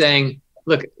 If he's saying,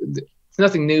 look, it's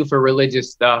nothing new for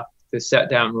religious stuff to set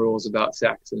down rules about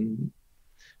sex, and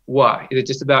why? Is it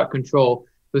just about control?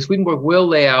 But Swedenborg will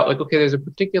lay out, like, okay, there's a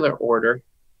particular order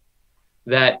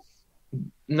that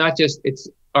not just it's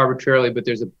arbitrarily, but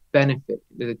there's a benefit,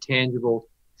 there's a tangible,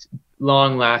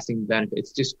 long-lasting benefit.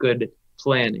 It's just good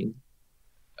planning.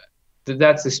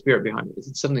 That's the spirit behind it.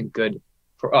 It's something good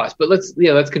for us. But let's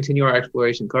continue our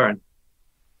exploration, Karin.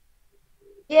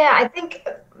 Yeah, I think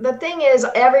the thing is,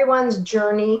 everyone's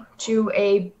journey to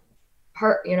a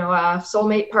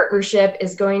soulmate partnership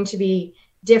is going to be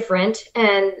different.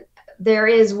 And there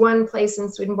is one place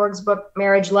in Swedenborg's book,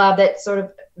 Marriage Love,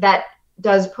 that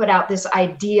does put out this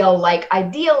ideal, like,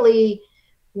 ideally,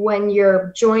 when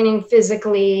you're joining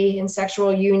physically in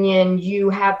sexual union, you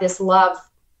have this love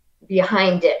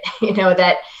behind it,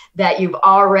 that you've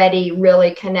already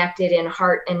really connected in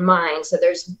heart and mind. So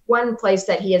there's one place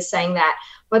that he is saying that,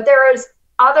 but there is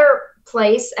other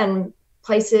places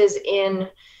in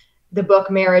the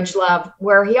book Marriage Love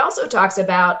where he also talks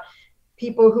about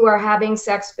people who are having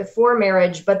sex before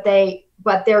marriage, but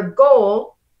their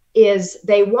goal is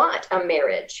they want a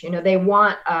marriage. They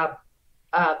want a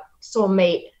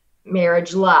soulmate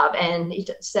marriage love. And he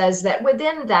says that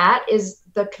within that is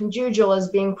the conjugal is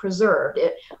being preserved.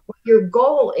 What your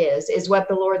goal is what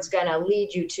the Lord's going to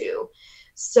lead you to.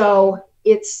 So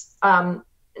it's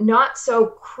not so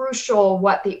crucial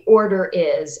what the order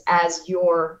is as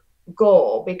your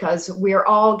goal, because we're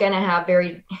all going to have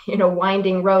very,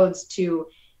 winding roads to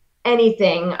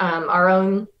anything, our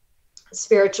own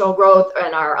spiritual growth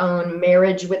and our own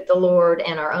marriage with the Lord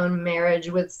and our own marriage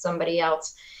with somebody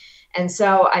else. And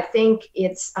so I think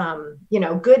it's,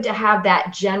 good to have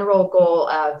that general goal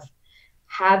of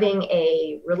having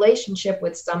a relationship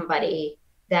with somebody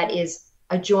that is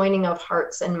a joining of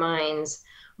hearts and minds.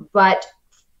 But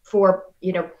for,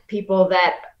 people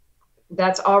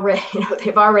that's already,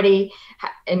 they've already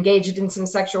engaged in some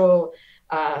sexual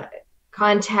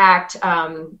contact,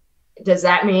 does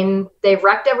that mean they've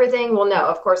wrecked everything? Well, no,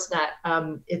 of course not.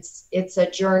 It's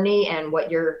a journey, and what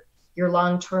your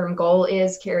long-term goal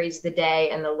is carries the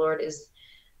day, and the Lord is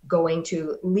going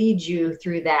to lead you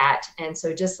through that. And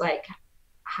so just like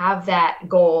have that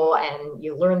goal, and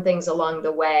you learn things along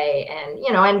the way, and,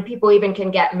 and people even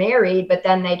can get married, but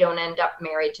then they don't end up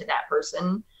married to that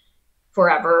person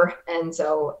forever. And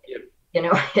so,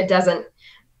 it doesn't,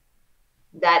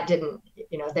 that didn't,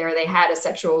 there they had a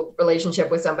sexual relationship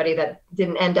with somebody that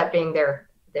didn't end up being their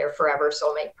forever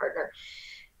soulmate partner,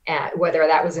 whether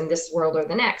that was in this world or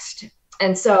the next.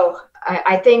 And so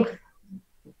I think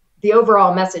the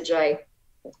overall message I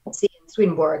see in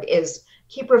Swedenborg is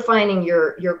keep refining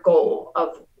your goal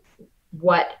of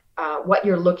what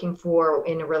you're looking for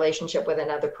in a relationship with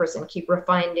another person. Keep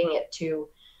refining it to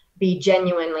be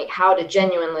how to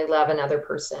genuinely love another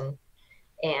person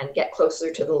and get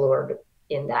closer to the Lord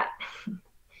in that.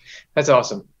 That's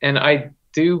awesome. And I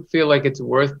do feel like it's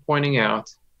worth pointing out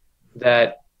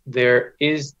that there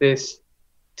is these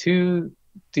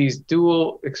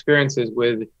dual experiences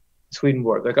with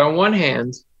Swedenborg. Like, on one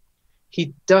hand,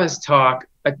 he does talk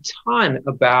a ton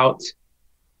about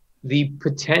the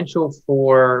potential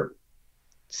for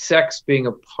sex being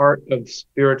a part of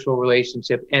spiritual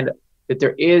relationship, and that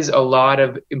there is a lot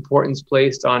of importance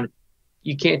placed on,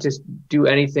 you can't just do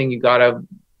anything, you got to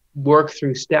work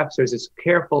through steps. There's this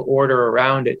careful order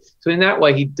around it. So in that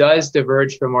way, he does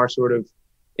diverge from our sort of,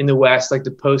 in the West, like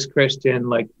the post-Christian,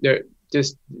 like,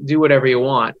 just do whatever you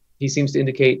want. He seems to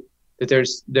indicate that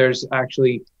there's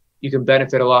actually, you can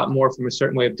benefit a lot more from a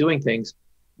certain way of doing things.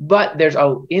 But there's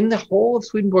in the whole of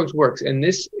Swedenborg's works, and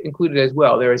this included as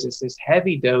well, there is this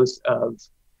heavy dose of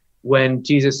when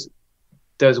Jesus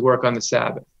does work on the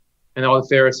Sabbath, and all the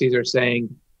Pharisees are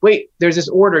saying, wait, there's this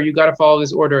order, you got to follow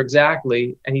this order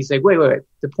exactly. And he's like, wait.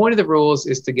 The point of the rules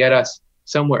is to get us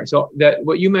somewhere. So that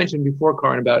what you mentioned before,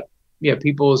 Karin, about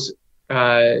people's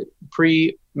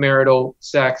premarital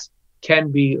sex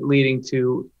can be leading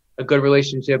to a good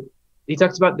relationship. He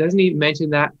talks about, doesn't he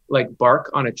mention that, like, bark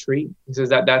on a tree? He says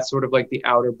that's sort of like the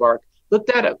outer bark. Look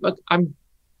that up.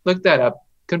 Look that up,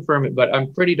 confirm it, but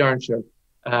I'm pretty darn sure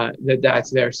that that's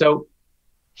there. So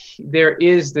there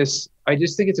is this, I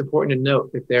just think it's important to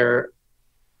note that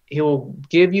he will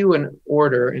give you an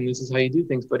order and this is how you do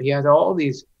things, but he has all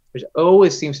these, there's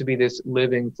always seems to be this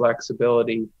living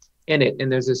flexibility in it.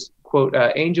 And there's this quote,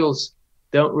 angels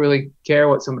don't really care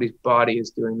what somebody's body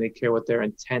is doing. They care what their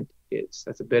intent is.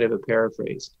 That's a bit of a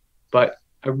paraphrase, but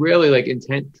I really like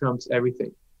intent trumps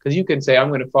everything. Because you can say, I'm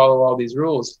going to follow all these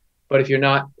rules. But if you're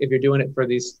doing it for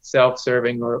these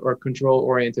self-serving or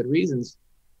control-oriented reasons,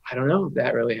 I don't know if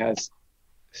that really has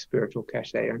spiritual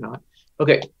cachet or not.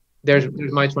 Okay, there's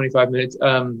my 25 minutes.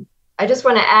 I just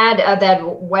want to add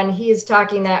that when he is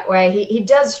talking that way, he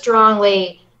does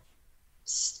strongly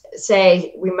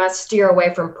say we must steer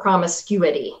away from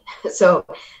promiscuity. So,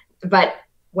 but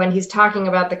when he's talking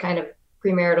about the kind of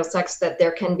premarital sex that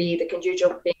there can be, the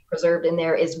conjugal being preserved in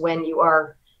there is when you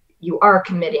are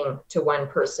committing to one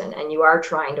person and you are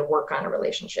trying to work on a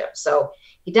relationship. So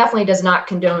he definitely does not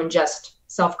condone just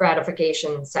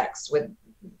self-gratification sex with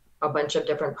a bunch of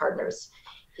different partners.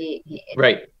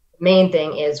 Right. The main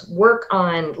thing is work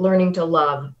on learning to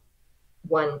love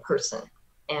one person,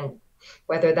 and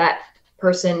whether that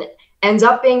person ends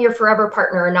up being your forever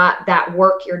partner or not, that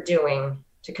work you're doing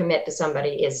to commit to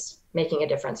somebody is making a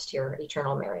difference to your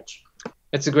eternal marriage.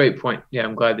 That's a great point. Yeah,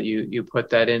 I'm glad that you put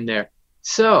that in there.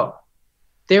 So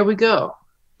there we go.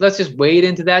 Let's just wade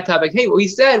into that topic. Hey, we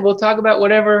said we'll talk about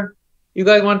whatever you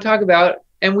guys want to talk about,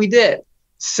 and we did.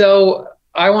 So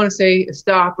I want to say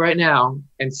stop right now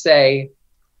and say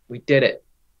we did it.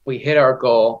 We hit our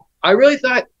goal. I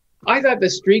thought the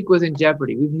streak was in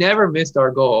jeopardy. We've never missed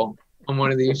our goal on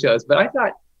one of these shows, but I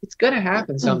thought it's going to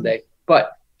happen someday.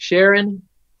 But Sharon,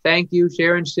 thank you.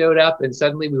 Sharon showed up and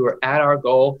suddenly we were at our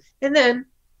goal. And then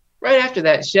right after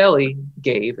that, Shelley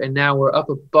gave, and now we're up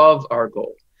above our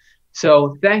goal.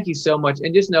 So thank you so much.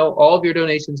 And just know all of your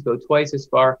donations go twice as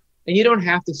far. And you don't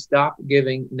have to stop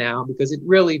giving now because it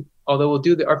really, although we'll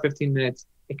do our 15 minutes,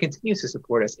 it continues to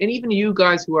support us. And even you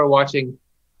guys who are watching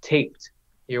taped,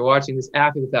 you're watching this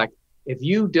after the fact, if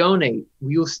you donate,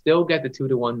 you'll still get the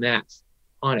 2-to-1 match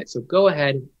on it. So go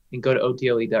ahead and go to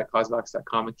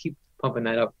otle.cosvox.com and keep pumping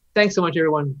that up. Thanks so much,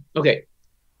 everyone. Okay,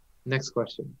 next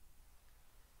question.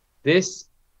 This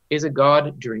is a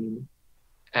God Dream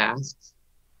asks,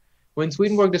 when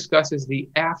Swedenborg discusses the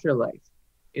afterlife,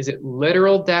 is it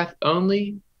literal death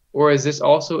only, or is this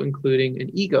also including an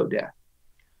ego death?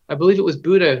 I believe it was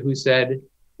Buddha who said,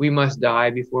 we must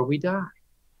die before we die.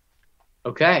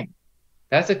 Okay,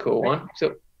 that's a cool one.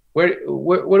 So what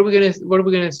are we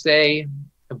gonna say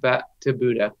to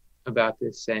Buddha about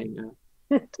this saying?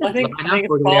 I think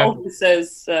it's Paul who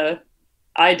says,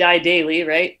 I die daily,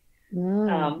 right?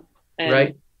 And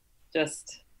right.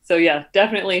 So yeah,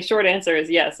 definitely short answer is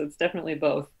yes, it's definitely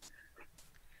both.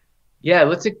 Yeah,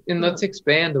 let's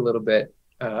expand a little bit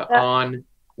on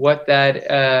what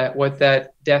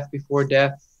that death before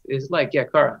death is like. Yeah,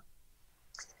 Cara.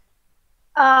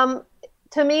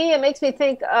 To me, it makes me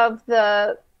think of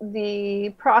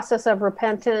the process of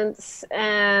repentance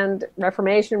and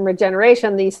reformation,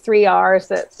 regeneration, these 3 R's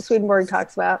that Swedenborg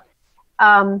talks about.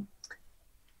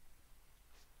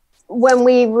 When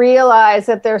we realize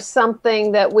that there's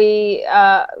something that we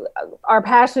are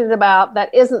passionate about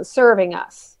that isn't serving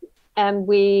us, and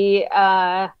we,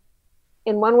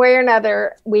 in one way or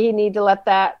another, we need to let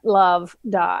that love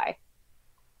die.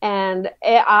 And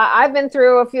I've been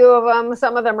through a few of them.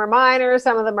 Some of them are minor,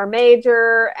 some of them are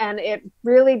major, and it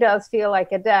really does feel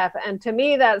like a death. And to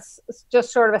me, that's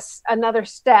just sort of another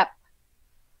step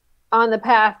on the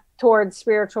path towards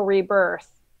spiritual rebirth,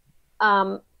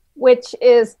 which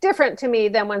is different to me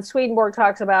than when Swedenborg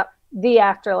talks about the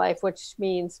afterlife, which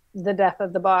means the death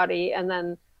of the body, and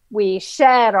then we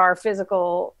shed our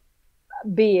physical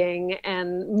being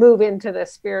and move into the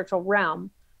spiritual realm.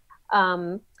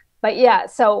 But yeah,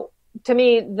 so to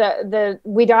me, the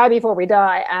we die before we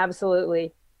die,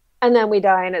 absolutely, and then we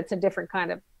die, and it's a different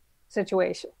kind of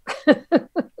situation.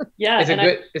 Yeah,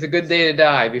 it's a good day to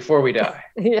die before we die.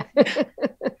 Yeah.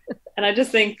 And I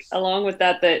just think along with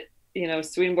that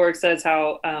Swedenborg says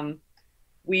how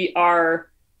we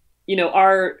are,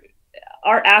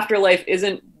 our afterlife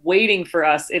isn't waiting for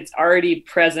us; it's already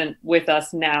present with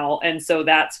us now, and so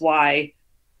that's why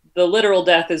the literal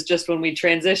death is just when we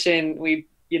transition, we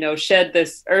shed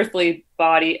this earthly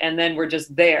body, and then we're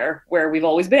just there where we've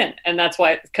always been. And that's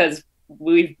why, because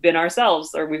we've been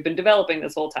ourselves, or we've been developing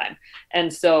this whole time.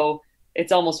 And so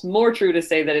it's almost more true to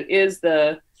say that it is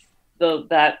that,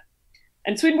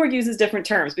 and Swedenborg uses different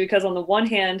terms, because on the one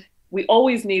hand, we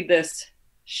always need this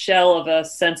shell of a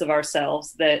sense of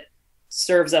ourselves that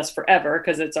serves us forever,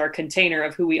 because it's our container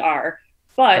of who we are.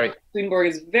 But right. Swedenborg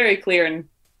is very clear and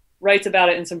writes about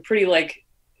it in some pretty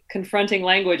confronting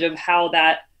language of how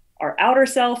that our outer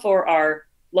self or our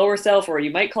lower self, or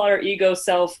you might call it our ego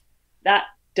self, that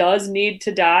does need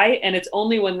to die. And it's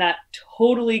only when that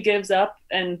totally gives up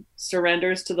and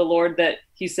surrenders to the Lord that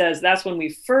he says that's when we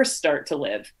first start to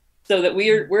live. So that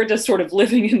we're just sort of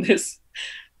living in this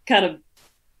kind of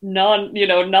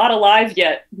not alive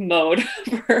yet mode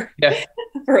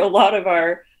for a lot of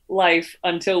our life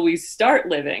until we start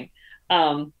living.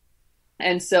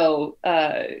 And so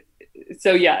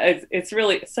it's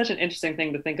really such an interesting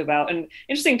thing to think about, and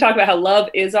interesting to talk about how love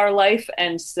is our life.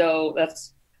 And so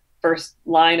that's first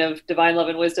line of Divine Love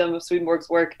and Wisdom of Swedenborg's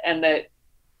work. And that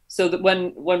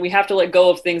when we have to let go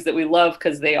of things that we love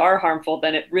because they are harmful,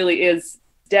 then it really is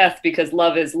death, because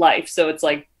love is life. So it's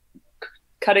like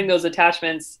cutting those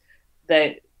attachments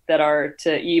that are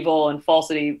to evil and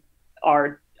falsity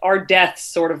are death,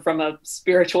 sort of from a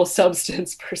spiritual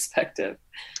substance perspective.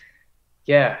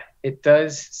 Yeah, it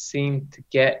does seem to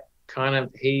get kind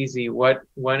of hazy.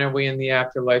 When are we in the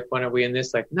afterlife? When are we in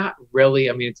this? Like, not really.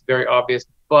 I mean, it's very obvious,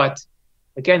 but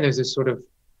again, there's this sort of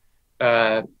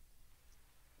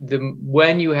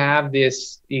when you have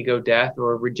this ego death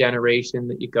or regeneration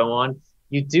that you go on,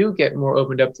 you do get more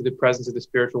opened up to the presence of the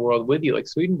spiritual world with you. Like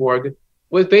Swedenborg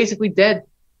was basically dead,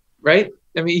 right?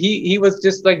 I mean, he was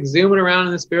just like zooming around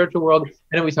in the spiritual world.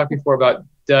 I know we talked before about,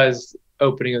 does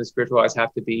opening of the spiritual eyes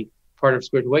have to be part of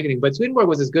spiritual awakening? But Swedenborg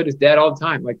was as good as dead all the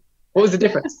time. Like, what was the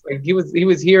difference? Like, he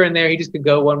was here and there. He just could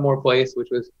go one more place, which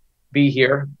was be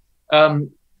here.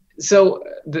 So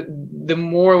the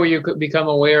more you become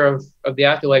aware of the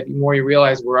afterlife, the more you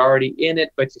realize we're already in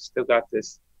it, but you still got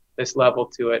this level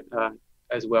to it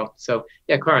as well. So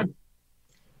yeah, Karin.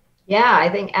 Yeah, I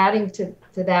think adding to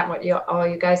that, what all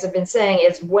you guys have been saying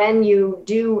is, when you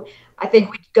do, I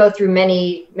think we go through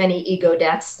many ego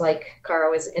deaths, like Kara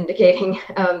was indicating.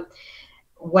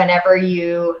 Whenever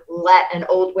you let an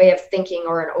old way of thinking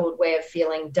or an old way of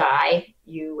feeling die,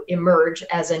 you emerge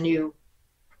as a new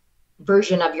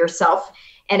version of yourself.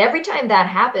 And every time that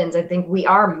happens, I think we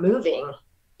are moving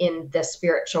in the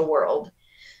spiritual world.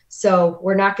 So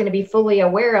we're not going to be fully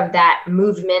aware of that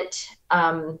movement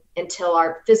until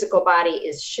our physical body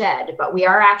is shed, but we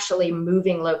are actually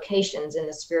moving locations in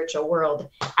the spiritual world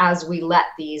as we let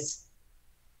these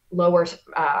lower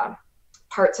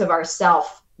parts of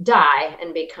ourself die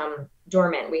and become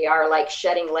dormant. We are like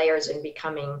shedding layers and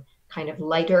becoming kind of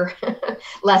lighter,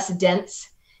 less dense,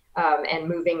 and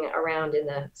moving around in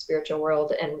the spiritual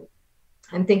world. And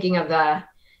I'm thinking of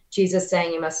Jesus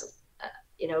saying, you must,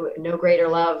 no greater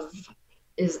love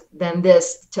is than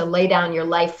this, to lay down your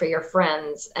life for your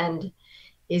friends. And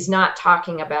he's not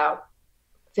talking about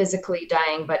physically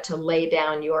dying, but to lay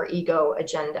down your ego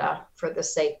agenda for the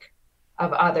sake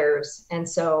of others. And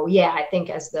so, yeah, I think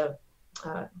as the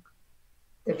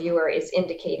viewer is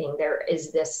indicating, there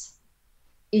is this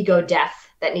ego death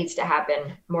that needs to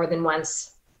happen more than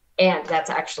once. And that's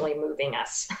actually moving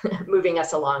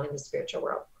us along in the spiritual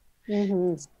world.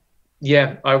 Mm-hmm.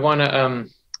 Yeah, I want to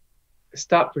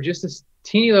stop for just a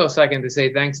teeny little second to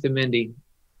say thanks to Mindy,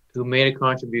 who made a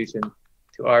contribution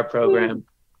to our program.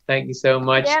 Thank you so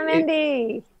much. Yeah,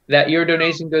 Mindy. That your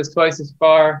donation goes twice as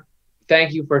far.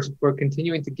 Thank you for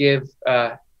continuing to give.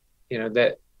 That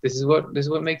this is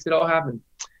what makes it all happen.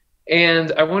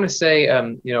 And I want to say,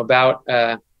 about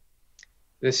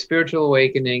the spiritual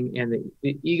awakening and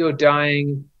the ego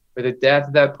dying, or the death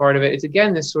of that part of it. It's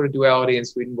again this sort of duality in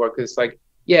Swedenborg, because it's like,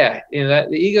 that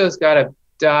the ego's got to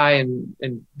die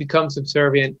and become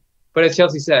subservient. But as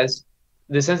Chelsea says,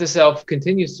 the sense of self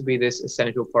continues to be this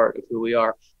essential part of who we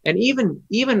are. And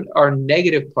even our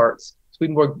negative parts,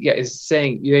 Swedenborg is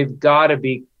saying they've got to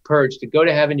be purged. To go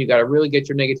to heaven, you got to really get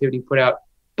your negativity put out,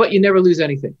 but you never lose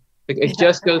anything. Like, it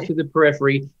just goes to the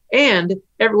periphery. And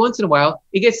every once in a while,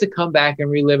 it gets to come back and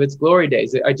relive its glory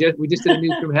days. We just did a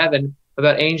News from Heaven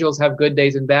about angels have good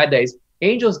days and bad days.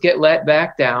 Angels get let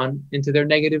back down into their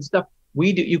negative stuff.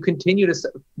 We do. You continue to,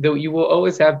 though you will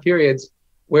always have periods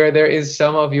where there is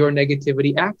some of your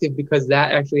negativity active, because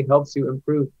that actually helps you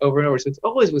improve over and over. So it's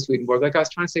always with Swedenborg. Like I was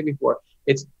trying to say before,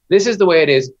 this is the way it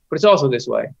is, but it's also this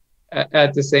way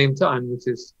at the same time, which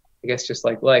is, I guess, just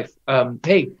like life.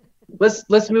 Hey,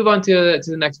 let's move on to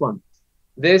the next one.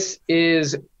 This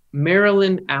is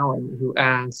Marilyn Allen, who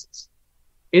asks,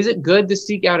 is it good to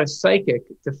seek out a psychic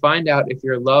to find out if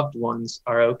your loved ones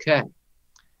are okay?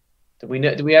 Do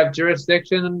we have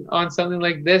jurisdiction on something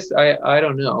like this? I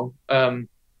don't know. Karin,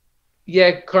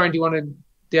 do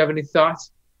you have any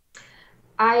thoughts?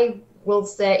 I will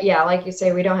say, like you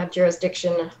say, we don't have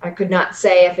jurisdiction. I could not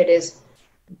say if it is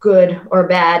good or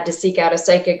bad to seek out a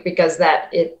psychic, because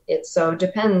it so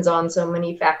depends on so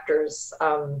many factors.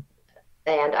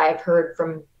 And I've heard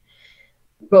from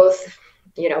both,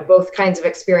 both kinds of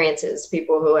experiences,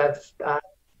 people who have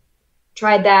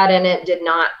tried that and it did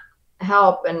not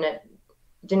help and it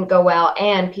didn't go well,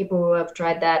 and people who have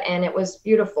tried that and it was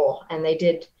beautiful and they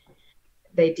did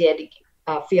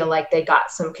feel like they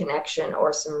got some connection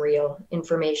or some real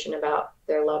information about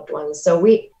their loved ones. So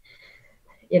we,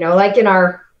 like in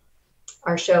our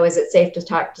show, Is It Safe to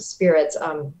Talk to Spirits?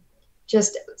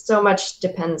 Just so much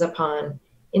depends upon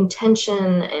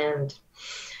intention and,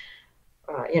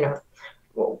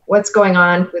 what's going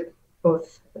on with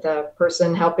both the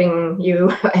person helping you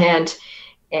and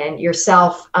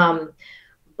yourself.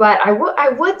 But I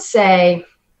would say,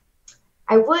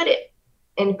 I would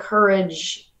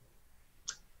encourage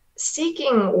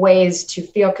seeking ways to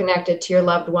feel connected to your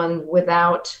loved one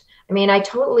without, I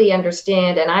totally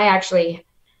understand. And I actually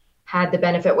had the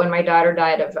benefit when my daughter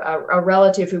died of a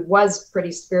relative who was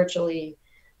pretty spiritually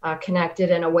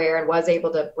connected and aware and was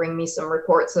able to bring me some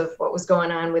reports of what was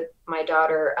going on with my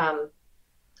daughter.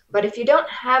 But if you don't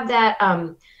have that,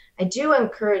 I do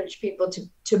encourage people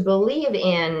to believe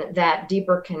in that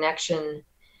deeper connection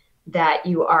that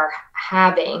you are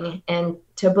having, and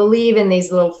to believe in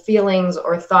these little feelings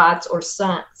or thoughts or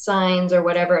signs or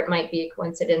whatever it might be,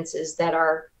 coincidences that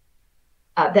are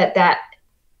that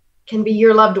can be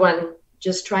your loved one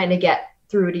just trying to get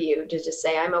through to you, to just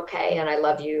say, I'm okay and I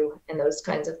love you, and those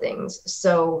kinds of things.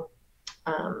 So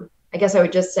I guess I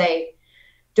would just say,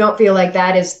 don't feel like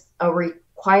that is a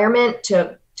requirement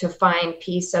to find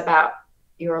peace about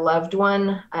your loved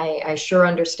one. I sure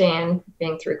understand,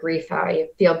 being through grief, how you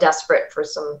feel desperate for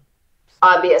some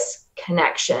obvious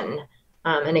connection.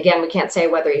 And again, we can't say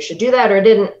whether you should do that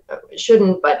or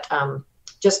shouldn't, but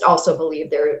just also believe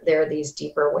there are these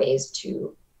deeper ways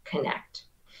to connect.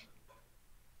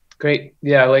 Great.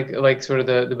 Yeah, like sort of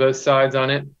the both sides on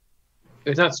it.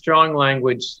 It's not strong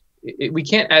language. We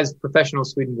can't, as professional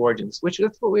Swedenborgians, which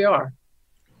that's what we are,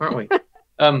 aren't we?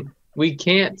 We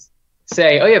can't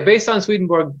say, oh yeah, based on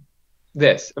Swedenborg,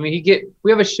 this. We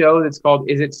have a show that's called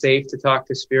Is It Safe to Talk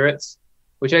to Spirits,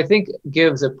 which I think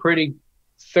gives a pretty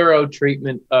thorough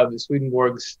treatment of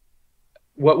Swedenborg's,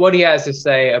 what he has to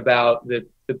say about the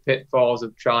pitfalls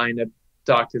of trying to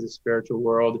talk to the spiritual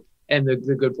world and the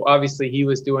good. Obviously, he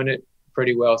was doing it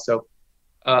pretty well. So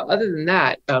other than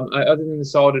that, other than the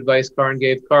solid advice Karin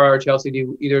gave, Cara or Chelsea,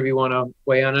 do either of you want to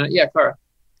weigh on it? Yeah, Cara.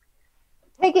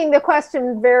 Taking the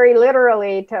question very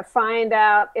literally to find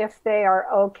out if they are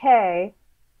okay,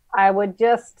 I would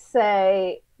just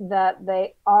say that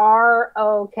they are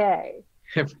okay.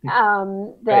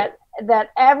 That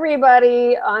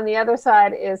everybody on the other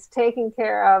side is taken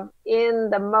care of in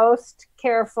the most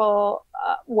careful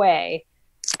way.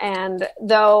 And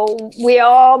though we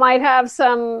all might have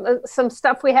some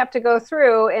stuff we have to go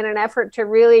through in an effort to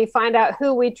really find out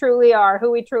who we truly are, who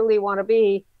we truly want to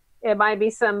be, it might be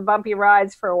some bumpy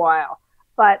rides for a while,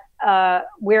 but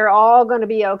we're all going to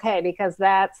be okay, because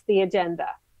that's the agenda,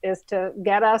 is to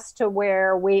get us to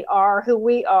where we are who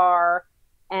we are,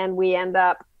 and we end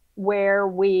up where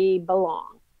we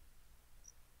belong.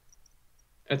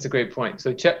 That's a great point.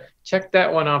 So check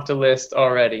that one off the list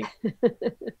already.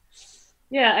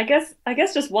 Yeah, I guess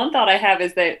just one thought I have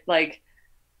is that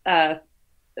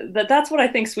that's what I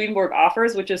think Swedenborg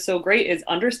offers, which is so great, is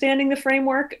understanding the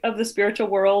framework of the spiritual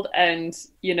world. And,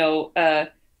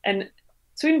 and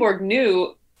Swedenborg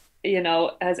knew,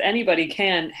 as anybody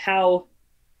can, how,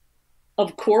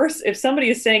 of course, if somebody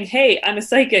is saying, hey, I'm a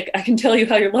psychic, I can tell you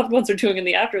how your loved ones are doing in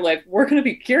the afterlife, we're going to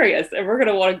be curious and we're going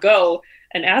to want to go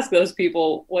and ask those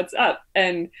people what's up.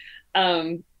 And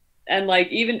even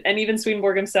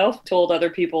Swedenborg himself told other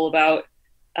people about,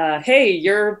 hey,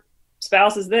 your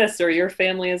spouse is this, or your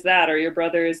family is that, or your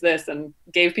brother is this, and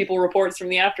gave people reports from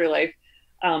the afterlife,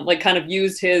 kind of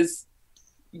used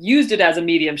it as a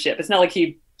mediumship. It's not like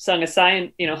he hung a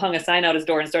sign out his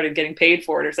door and started getting paid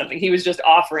for it or something. He was just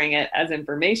offering it as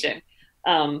information.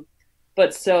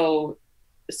 But so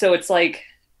it's like,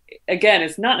 again,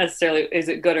 it's not necessarily, is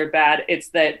it good or bad? It's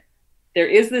that there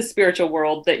is this spiritual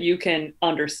world that you can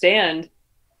understand,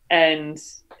 and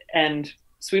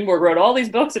Swedenborg wrote all these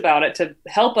books about it to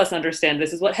help us understand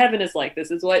this is what heaven is like.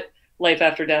 This is what life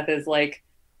after death is like,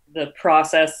 the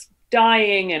process,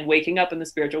 dying and waking up in the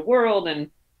spiritual world, and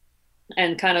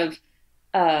kind of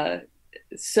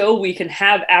so we can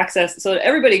have access, so that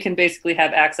everybody can basically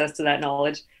have access to that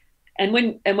knowledge. And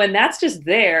when that's just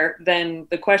there, then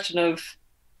the question of,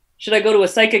 should I go to a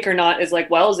psychic or not, is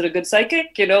like, well, is it a good psychic?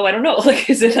 I don't know.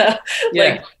 Like, is it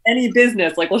like any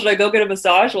business? Like, well, should I go get a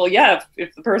massage? Well, yeah,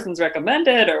 if the person's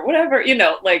recommended or whatever,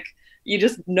 like, you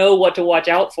just know what to watch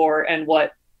out for and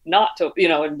what not to,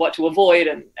 and what to avoid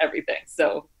and everything.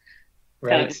 So,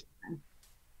 right.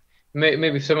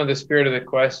 maybe some of the spirit of the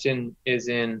question is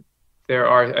in, there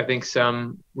are, I think,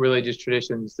 some religious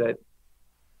traditions that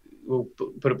will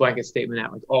put a blanket statement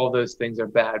out, like all those things are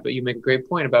bad. But you make a great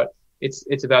point about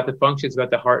it's about the function, it's about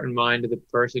the heart and mind of the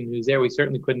person who's there. We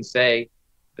certainly couldn't say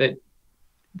that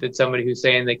somebody who's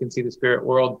saying they can see the spirit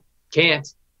world can't.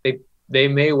 They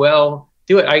may well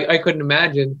do it. I couldn't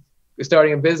imagine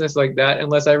starting a business like that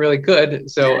unless I really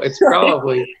could. So it's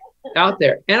probably out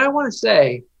there. And I want to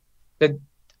say that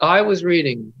I was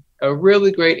reading a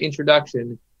really great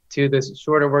introduction to this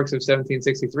Shorter Works of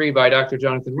 1763 by Dr.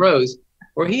 Jonathan Rose,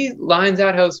 where he lines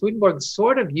out how Swedenborg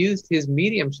sort of used his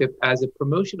mediumship as a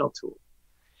promotional tool.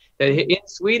 That in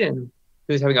Sweden,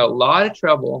 he was having a lot of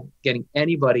trouble getting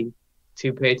anybody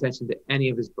to pay attention to any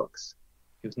of his books.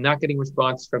 He was not getting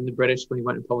response from the British when he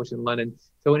went and published in London.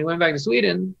 So when he went back to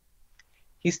Sweden,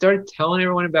 he started telling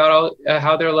everyone about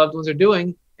how their loved ones are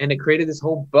doing, and it created this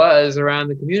whole buzz around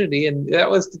the community. And that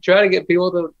was to try to get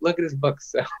people to look at his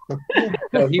books.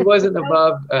 So he wasn't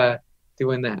above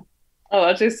doing that. Oh,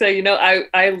 I'll just say,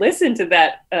 I listened to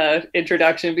that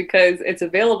introduction because it's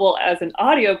available as an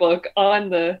audiobook on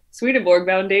the Swedenborg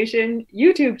Foundation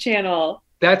YouTube channel.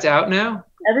 That's out now?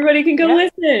 Everybody can go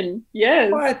listen.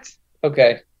 Yes. What?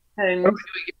 Okay. And what are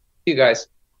we doing, you guys?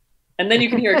 And then you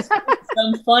can hear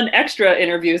some fun extra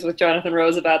interviews with Jonathan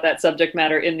Rose about that subject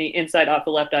matter in the Inside Off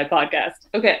the Left Eye podcast.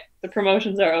 Okay, the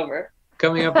promotions are over.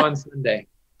 Coming up on Sunday.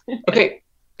 Okay,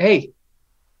 hey,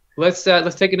 let's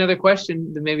take another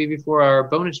question maybe before our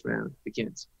bonus round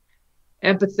begins.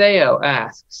 Empatheo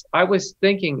asks, I was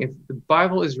thinking, if the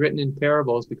Bible is written in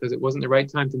parables because it wasn't the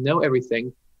right time to know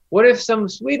everything, what if some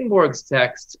of Swedenborg's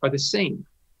texts are the same,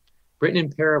 written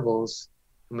in parables,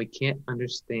 and we can't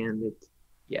understand it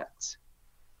yet?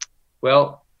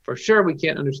 Well, for sure we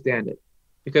can't understand it,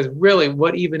 because really,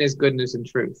 what even is goodness and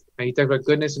truth? And you talk about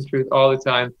goodness and truth all the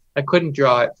time. I couldn't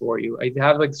draw it for you. I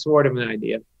have like sort of an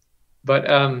idea, but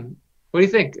what do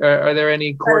you think? Are there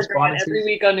any correspondences? Every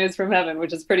week on News from Heaven,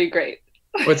 which is pretty great.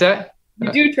 What's that?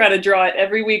 You do try to draw it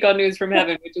every week on News from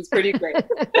Heaven, which is pretty great.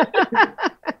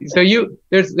 So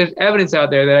there's evidence out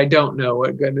there that I don't know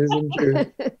what goodness and truth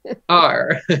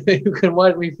are. You can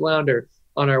watch me flounder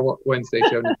on our Wednesday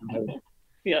show.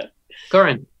 Yeah.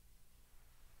 Karin.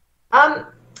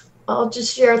 I'll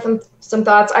just share some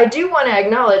thoughts. I do want to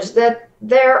acknowledge that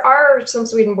there are some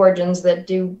Swedenborgians that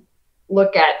do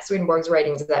look at Swedenborg's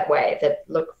writings that way, that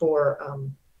look for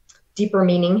deeper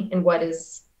meaning in what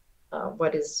is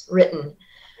written.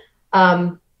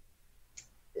 To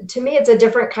me, it's a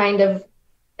different kind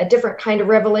of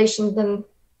revelation than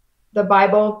the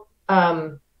Bible.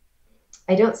 I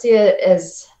don't see it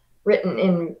as written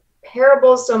in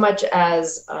parables so much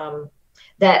as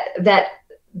that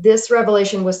this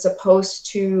revelation was supposed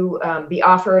to be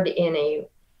offered in a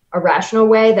rational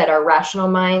way that our rational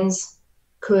minds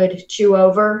could chew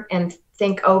over and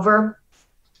think over.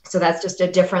 So that's just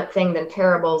a different thing than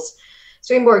parables.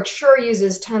 Swedenborg sure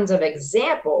uses tons of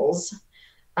examples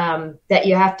that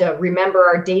you have to remember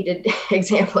are dated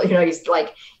example. He's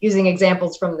like using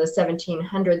examples from the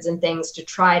 1700s and things to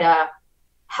try to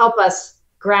help us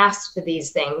grasp these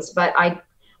things. But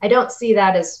I don't see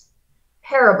that as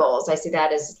parables. I see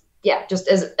that as, just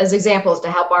as examples to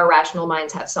help our rational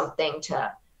minds have something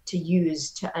to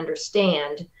use to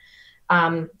understand.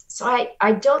 So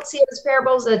I don't see it as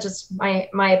parables. That's just my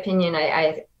opinion.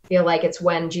 I feel like it's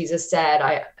when Jesus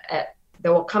said,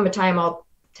 there will come a time I'll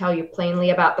tell you plainly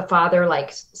about the Father.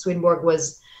 Like Swedenborg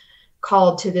was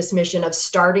called to this mission of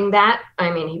starting that.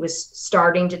 I mean, he was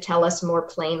starting to tell us more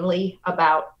plainly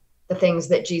about the things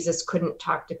that Jesus couldn't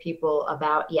talk to people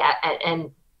about yet.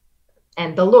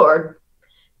 And the Lord,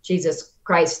 Jesus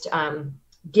Christ,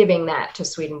 giving that to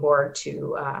Swedenborg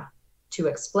to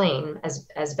explain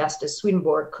as best as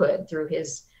Swedenborg could through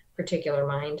his particular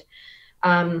mind.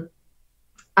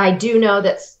 I do know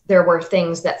that there were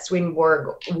things that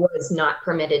Swedenborg was not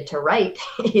permitted to write.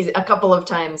 He's a couple of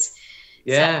times.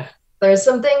 Yeah. So there's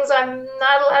some things I'm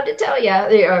not allowed to tell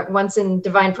you. Once in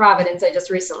Divine Providence, I just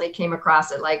recently came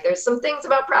across it. Like, there's some things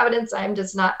about Providence I'm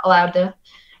just not allowed to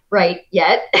write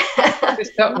yet.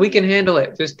 We can handle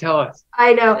it. Just tell us.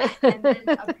 I know. And then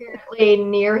apparently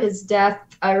near his death,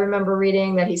 I remember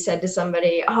reading that he said to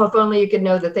somebody, "Oh, if only you could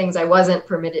know the things I wasn't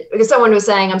permitted." Because someone was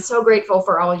saying, "I'm so grateful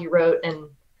for all you wrote." And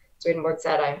Swedenborg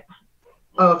said,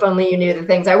 "Oh, if only you knew the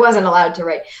things I wasn't allowed to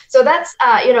write." So that's,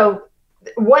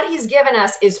 what he's given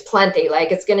us is plenty.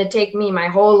 Like, it's going to take me my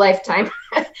whole lifetime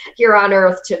here on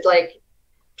earth to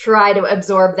try to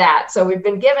absorb that. So we've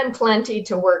been given plenty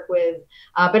to work with,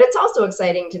 but it's also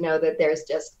exciting to know that there's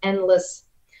just endless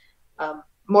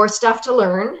more stuff to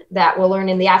learn that we'll learn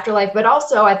in the afterlife. But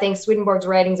also, I think Swedenborg's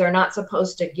writings are not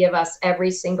supposed to give us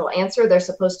every single answer. They're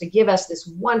supposed to give us this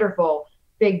wonderful,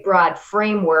 big, broad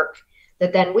framework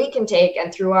that then we can take,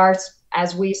 and through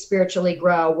as we spiritually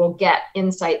grow, we'll get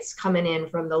insights coming in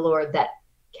from the Lord that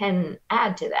can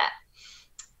add to that.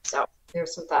 So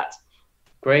there's some thoughts.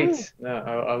 Great. No,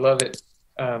 I love it.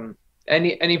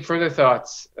 Any further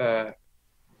thoughts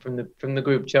from the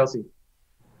group, Chelsea?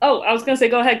 Oh, I was going to say,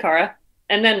 go ahead, Cara.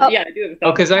 And then, yeah, I do have a thought.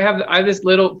 Oh, because I have this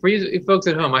little, for you folks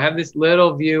at home, I have this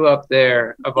little view up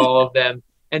there of all of them.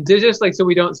 And to just like, so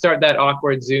we don't start that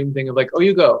awkward Zoom thing of like, oh,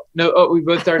 you go. No, oh, we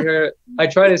both start here. I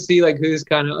try to see like who's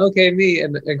kind of, okay, me,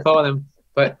 and call them.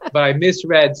 But I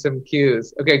misread some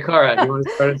cues. Okay, Cara, do you want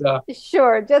to start us off?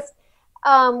 Sure. Just,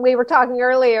 we were talking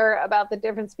earlier about the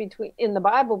difference in the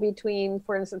Bible between,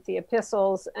 for instance, the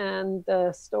epistles and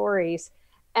the stories.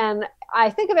 And I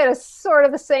think of it as sort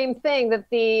of the same thing, that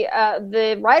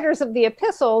the writers of the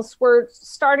epistles were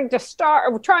trying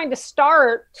to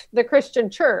start the Christian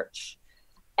church.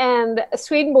 And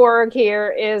Swedenborg here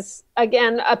is,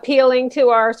 again, appealing to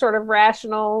our sort of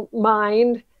rational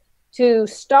mind to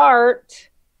start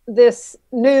this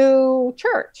new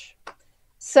church.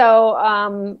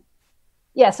 So,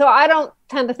 so I don't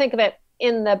tend to think of it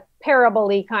in the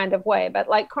parable-y kind of way. But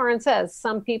like Karin says,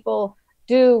 some people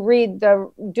do read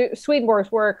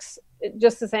Swedenborg's works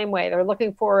just the same way. They're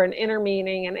looking for an inner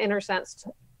meaning and inner sense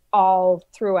all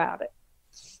throughout it.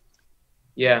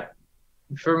 Yeah.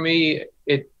 For me,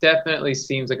 it definitely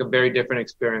seems like a very different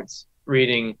experience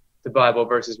reading the Bible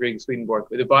versus reading Swedenborg.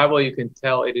 With the Bible, you can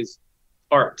tell it is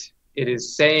art. It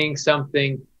is saying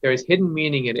something. There is hidden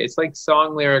meaning in it. It's like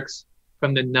song lyrics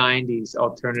from the 90s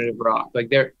alternative rock.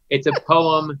 Like it's a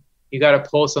poem. You got to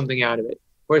pull something out of it.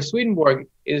 Whereas Swedenborg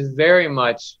is very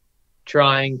much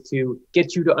trying to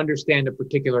get you to understand a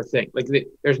particular thing. Like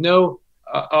there's no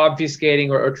obfuscating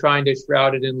or trying to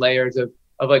shroud it in layers of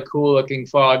like cool looking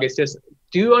fog. It's just,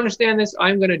 do you understand this?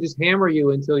 I'm going to just hammer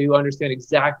you until you understand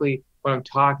exactly what I'm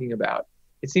talking about.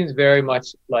 It seems very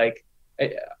much like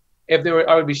I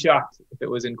would be shocked if it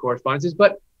was in correspondences,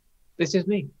 but it's just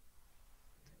me.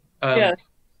 Yeah.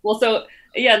 Well, so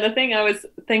yeah, the thing I was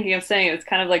thinking of saying, it's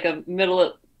kind of like a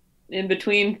middle in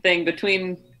between thing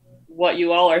between what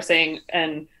you all are saying,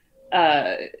 and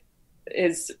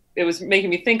it was making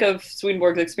me think of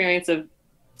Swedenborg's experience of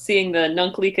seeing the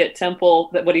Nunkliket temple,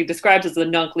 that what he describes as the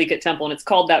Nunkliket temple, and it's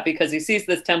called that because he sees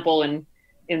this temple in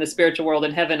the spiritual world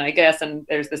in heaven, I guess, and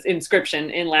there's this inscription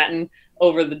in Latin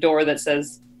over the door that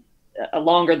says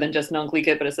longer than just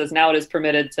Nunkliket, but it says, now it is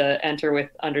permitted to enter with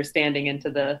understanding into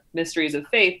the mysteries of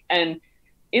faith. And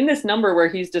in this number where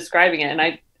he's describing it, and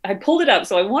I pulled it up,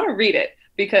 so I want to read it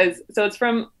so it's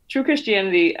from True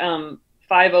Christianity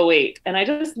 508. And I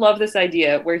just love this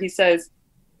idea where he says,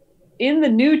 in the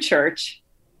new church,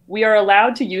 we are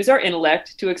allowed to use our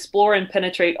intellect to explore and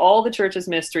penetrate all the church's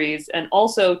mysteries, and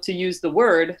also to use the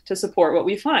word to support what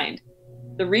we find.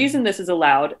 The reason this is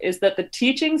allowed is that the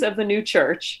teachings of the new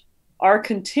church are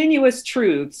continuous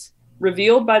truths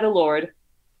revealed by the Lord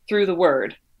through the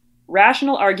word.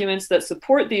 Rational arguments that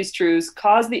support these truths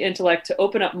cause the intellect to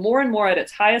open up more and more at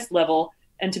its highest level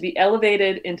and to be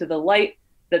elevated into the light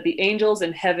that the angels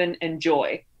in heaven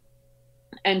enjoy.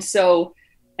 And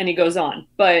he goes on,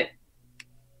 but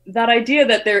that idea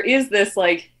that there is this,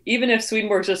 like, even if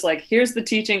Swedenborg's just like, here's the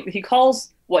teaching, he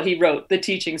calls what he wrote the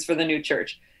teachings for the new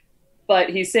church, but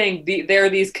he's saying there are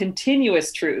these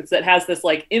continuous truths that has this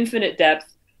like infinite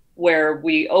depth where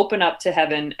we open up to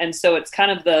heaven. And so it's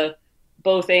kind of the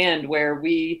both and, where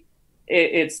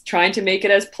it's trying to make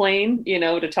it as plain,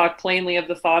 to talk plainly of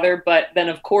the Father. But then,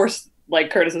 of course,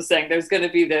 like Curtis was saying, there's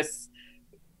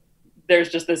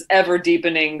just this ever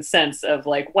deepening sense of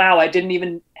like, wow,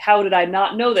 how did I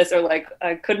not know this? Or like,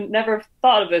 I never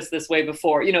thought of this way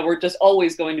before. We're just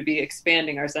always going to be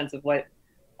expanding our sense of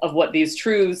what these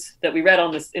truths that we read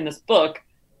in this book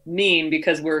mean,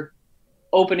 because we're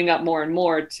opening up more and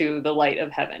more to the light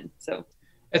of heaven. So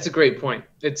that's a great point.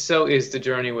 It so is the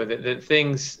journey with it, that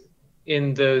things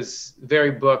in those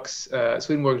very books,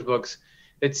 Swedenborg's books,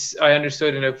 I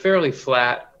understood in a fairly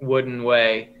flat, wooden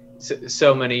way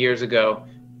so many years ago,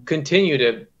 continue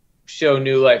to show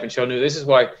new life and show new. This is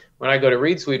why when I go to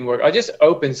read Swedenborg, I just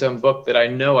open some book that I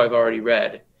know I've already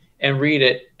read and read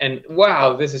it, and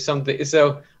wow, this is something.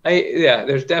 So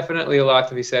there's definitely a lot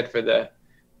to be said for the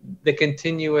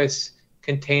continuous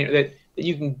container, that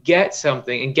you can get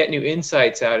something and get new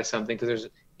insights out of something, because there's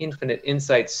infinite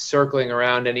insights circling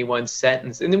around any one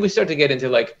sentence. And then we start to get into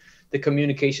like the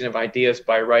communication of ideas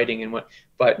by writing and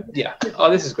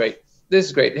this is great. This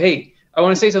is great. Hey, I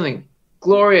want to say something.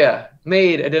 Gloria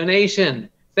made a donation.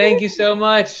 Thank you so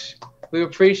much. We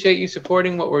appreciate you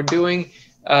supporting what we're doing.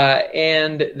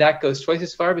 And that goes twice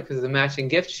as far because of the matching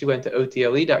gift. She went to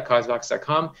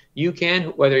otle.causevox.com. You can,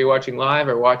 whether you're watching live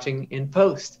or watching in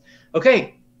post.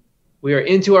 Okay, we are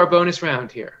into our bonus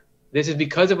round here. This is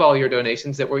because of all your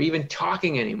donations that we're even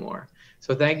talking anymore.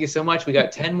 So thank you so much. We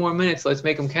got 10 more minutes. Let's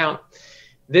make them count.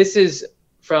 This is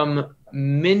from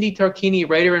Mindy Tarquini,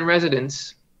 writer in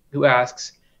residence, who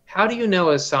asks, how do you know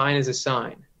a sign is a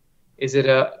sign? Is it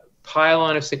a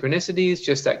pile-on of synchronicities,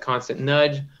 just that constant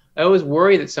nudge? I always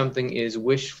worry that something is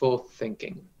wishful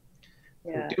thinking.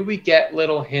 Yeah. Do we get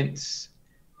little hints?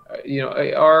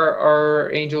 Are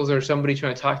angels or somebody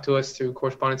trying to talk to us through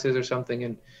correspondences or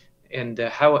something? And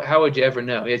how would you ever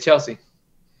know? Yeah, Chelsea.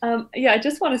 I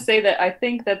just want to say that I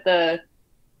think that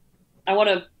I want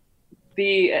to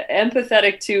be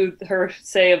empathetic to her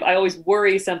say of I always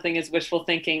worry something is wishful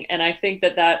thinking, and I think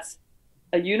that that's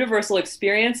a universal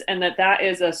experience, and that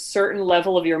is a certain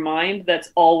level of your mind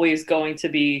that's always going to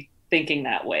be thinking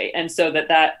that way, and so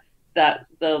that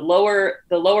the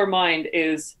lower mind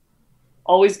is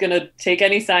always going to take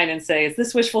any sign and say, is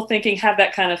this wishful thinking? Have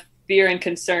that kind of fear and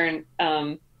concern,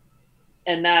 and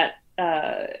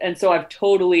so I've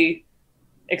totally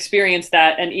experienced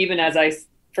that, and even as I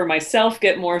for myself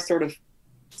get more sort of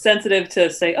sensitive to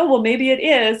say, oh, well, maybe it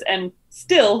is, and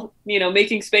still,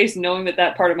 making space, knowing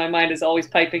that part of my mind is always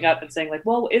piping up and saying like,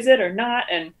 well, is it or not?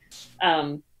 And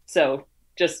so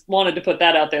just wanted to put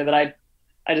that out there that I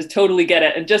just totally get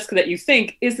it. And just that you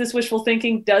think, is this wishful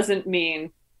thinking, doesn't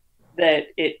mean that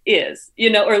it is,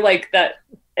 or like that.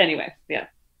 Anyway, yeah.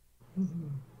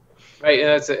 Right,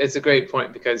 and it's a great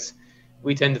point, because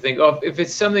we tend to think, oh, if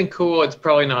it's something cool, it's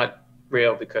probably not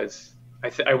real because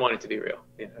I want it to be real,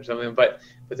 or something. But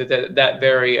that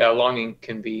very longing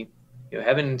can be,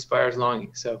 heaven inspires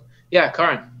longing. So yeah,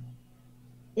 Karin.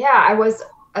 Yeah, I was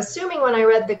assuming when I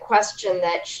read the question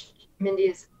that Mindy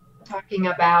is talking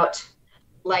about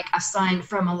like a sign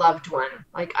from a loved one,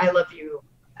 like I love you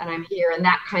and I'm here and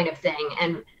that kind of thing.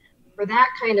 And for that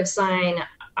kind of sign,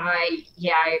 I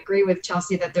agree with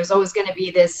Chelsea that there's always going to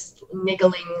be this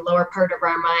niggling lower part of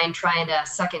our mind trying to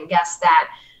second guess that.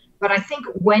 But I think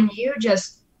when you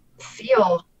just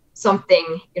feel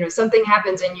something, something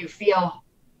happens and you feel,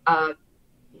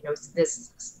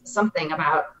 this something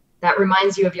about that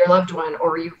reminds you of your loved one,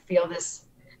 or you feel this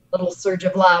little surge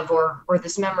of love or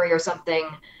this memory or something,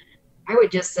 I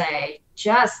would just say,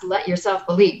 just let yourself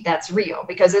believe that's real.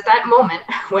 Because at that moment,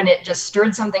 when it just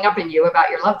stirred something up in you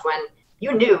about your loved one,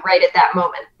 you knew right at that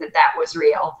moment that was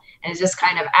real. And it's just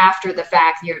kind of after the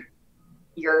fact,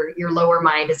 your lower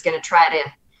mind is going to try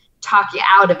to talk you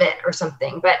out of it or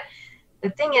something. But the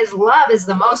thing is, love is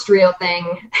the most real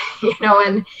thing,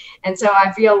 and so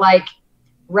I feel like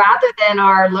rather than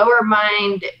our lower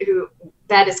mind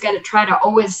that is going to try to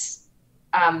always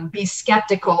be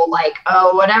skeptical, like,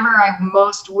 oh, whatever I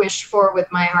most wish for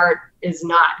with my heart is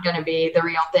not going to be the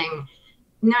real thing.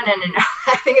 No.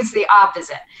 I think it's the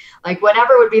opposite. Like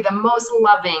whatever would be the most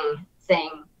loving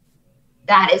thing,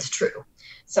 that is true.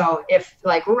 So if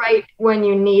like right when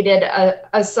you needed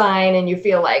a sign and you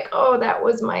feel like, oh, that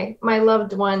was my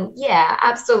loved one. Yeah,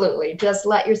 absolutely. Just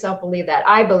let yourself believe that.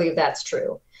 I believe that's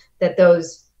true, that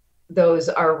those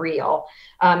are real.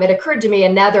 It occurred to me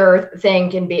another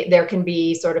thing there can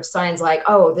be sort of signs like,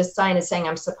 oh, this sign is saying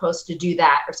I'm supposed to do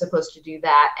that or supposed to do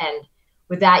that. And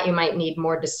with that, you might need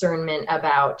more discernment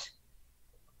about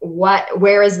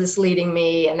where is this leading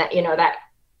me, and that, that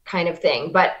kind of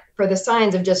thing. But for the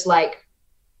signs of just like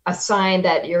a sign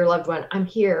that your loved one, I'm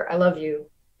here, I love you,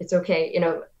 it's okay,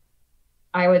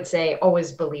 I would say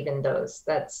always believe in those.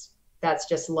 That's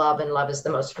just love, and love is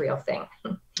the most real thing.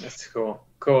 That's cool.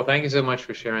 Thank you so much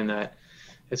for sharing that.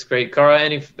 It's great. Cara,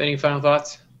 any final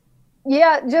thoughts?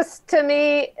 Yeah, just to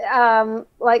me,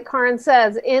 like Karin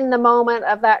says, in the moment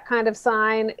of that kind of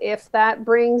sign, if that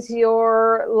brings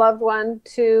your loved one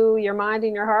to your mind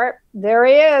and your heart, there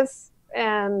he is,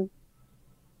 and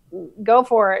go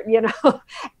for it.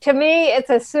 To me, it's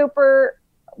a super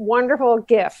wonderful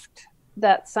gift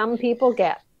that some people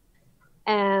get,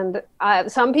 and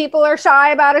some people are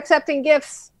shy about accepting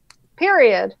gifts,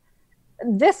 period.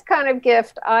 This kind of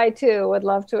gift, I too would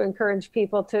love to encourage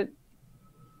people to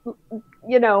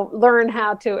learn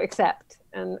how to accept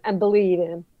and believe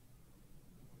in.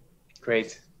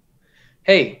 Great.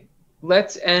 Hey,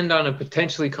 let's end on a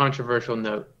potentially controversial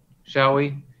note, shall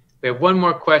we? We have one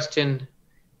more question,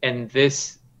 and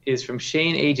this is from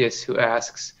Shane Aegis, who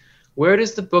asks, where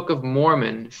does the Book of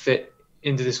Mormon fit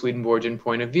into the Swedenborgian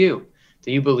point of view?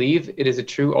 Do you believe it is a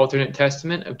true alternate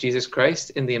testament of Jesus Christ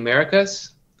in the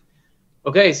Americas?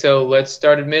 Okay, so let's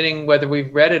start admitting whether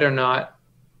we've read it or not.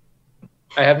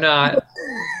 I have not.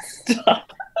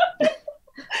 Stop.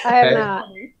 I have Okay. not.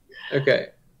 Okay.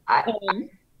 I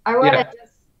want to Yeah.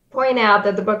 just point out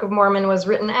that the Book of Mormon was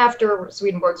written after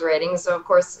Swedenborg's writing, so of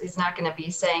course he's not going to be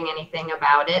saying anything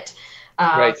about it.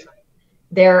 Right.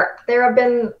 There have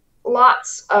been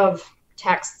lots of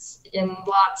texts in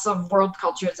lots of world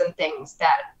cultures and things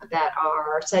that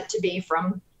are said to be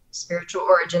from spiritual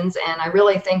origins, and I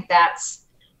really think that's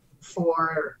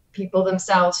for people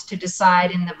themselves to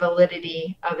decide in the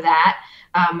validity of that.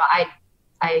 I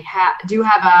do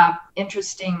have a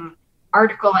interesting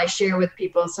article I share with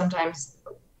people sometimes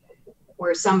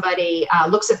where somebody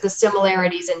looks at the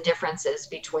similarities and differences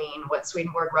between what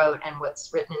Swedenborg wrote and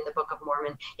what's written in the Book of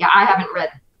Mormon. Yeah, I haven't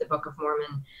read the Book of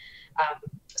Mormon,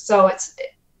 so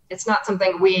it's not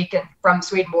something we can, from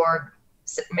Swedenborg,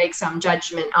 make some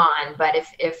judgment on. But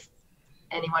if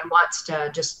anyone wants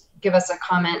to just give us a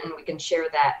comment and we can share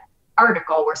that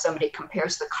article where somebody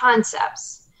compares the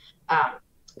concepts,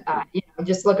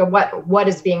 just look at what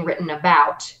is being written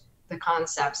about the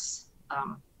concepts.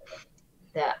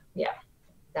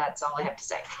 That's all I have to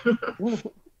say.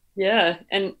 Yeah,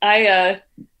 and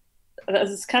this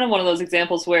is kind of one of those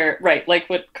examples where, right, like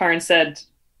what Karin said,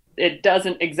 it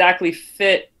doesn't exactly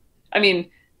fit. I mean,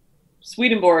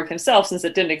 Swedenborg himself, since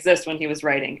it didn't exist when he was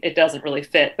writing, it doesn't really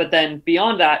fit. But then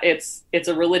beyond that, it's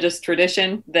a religious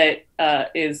tradition that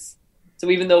is. So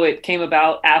even though it came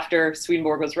about after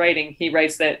Swedenborg was writing, he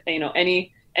writes that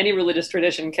any religious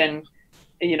tradition can,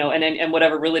 and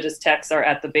whatever religious texts are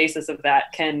at the basis of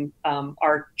that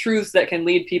are truths that can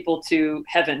lead people to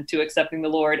heaven, to accepting the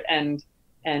Lord, and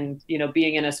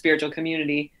being in a spiritual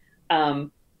community.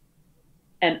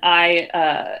 And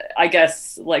I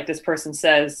guess, like this person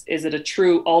says, is it a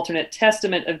true alternate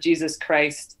testament of Jesus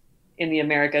Christ in the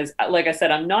Americas? Like I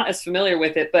said, I'm not as familiar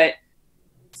with it, but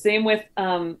same with,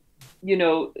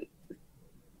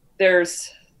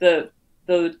 there's the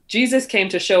Jesus came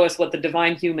to show us what the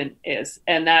divine human is,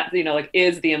 and that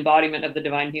is the embodiment of the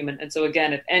divine human. And so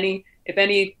again, if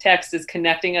any text is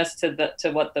connecting us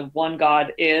to what the one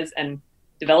God is and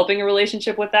developing a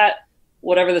relationship with that,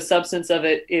 whatever the substance of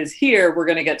it is here, we're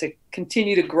going to get to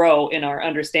continue to grow in our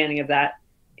understanding of that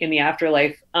in the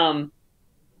afterlife. And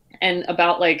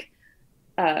about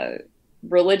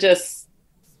religious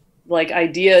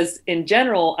ideas in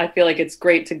general, I feel like it's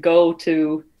great to go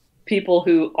to people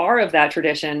who are of that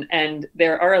tradition. And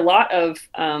there are a lot of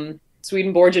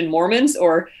Swedenborgian Mormons,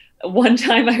 or one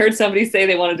time I heard somebody say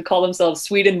they wanted to call themselves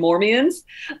Sweden Mormons.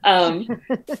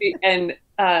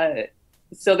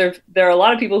 So there are a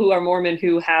lot of people who are Mormon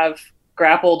who have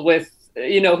grappled with,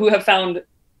 who have found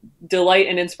delight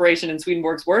and inspiration in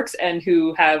Swedenborg's works, and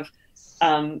who have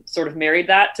sort of married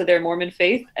that to their Mormon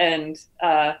faith. And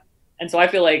so I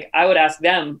feel like I would ask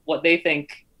them what they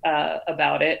think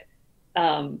about it.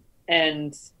 And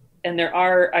there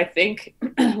are, I think,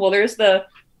 there's the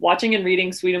Watching and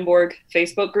Reading Swedenborg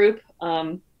Facebook group.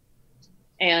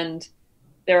 And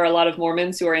there are a lot of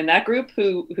Mormons who are in that group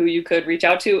who you could reach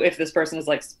out to if this person is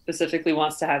specifically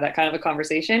wants to have that kind of a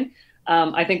conversation.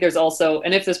 I think there's also,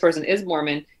 and if this person is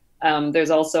Mormon, there's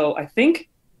also, I think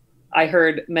I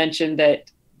heard mentioned that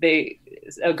a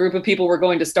group of people were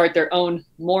going to start their own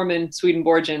Mormon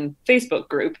Swedenborgian Facebook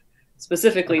group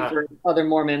specifically for other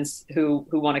Mormons who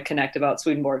want to connect about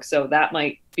Swedenborg. So that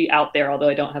might be out there, although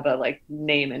I don't have a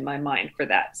name in my mind for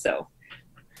that. So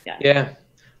yeah,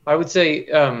 I would say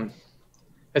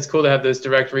it's cool to have those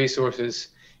direct resources.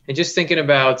 And just thinking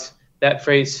about that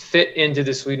phrase, fit into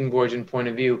the Swedenborgian point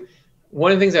of view.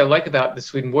 One of the things I like about the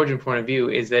Swedenborgian point of view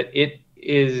is that it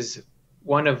is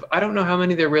one of, I don't know how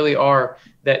many there really are,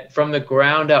 that from the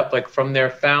ground up, from their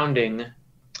founding,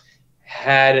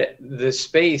 had the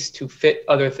space to fit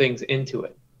other things into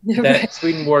it. Right. That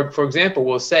Swedenborg, for example,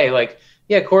 will say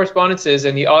correspondences,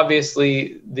 and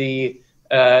obviously the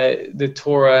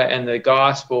Torah and the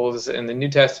Gospels and the New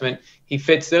Testament, he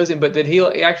fits those in, but that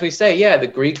he'll actually say, the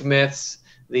Greek myths,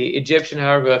 the Egyptian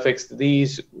hieroglyphics,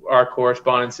 these are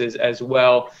correspondences as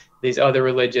well. These other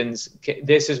religions,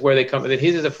 this is where they come. That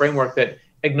his is a framework that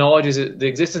acknowledges the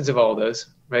existence of all of those,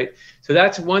 right? So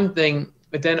that's one thing.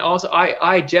 But then also,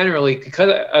 I generally,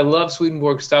 because I love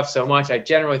Swedenborg stuff so much, I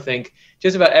generally think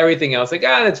just about everything else,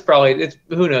 it's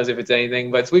who knows if it's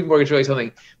anything, but Swedenborg is really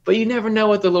something. But you never know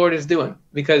what the Lord is doing,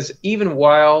 because even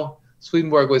while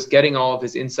Swedenborg was getting all of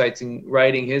his insights and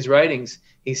writing his writings,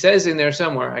 he says in there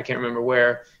somewhere, I can't remember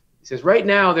where, he says, right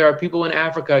now there are people in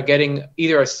Africa getting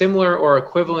either a similar or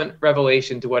equivalent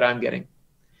revelation to what I'm getting.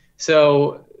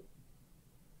 So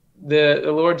the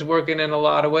Lord's working in a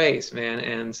lot of ways, man.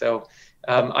 And so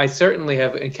I certainly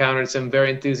have encountered some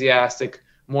very enthusiastic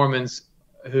Mormons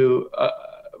who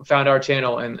found our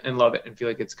channel and love it and feel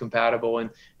like it's compatible and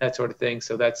that sort of thing.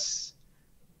 So that's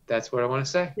what I want to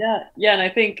say. Yeah. And I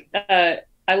think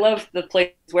I love the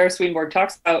place where Swedenborg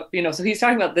talks about, so he's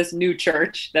talking about this new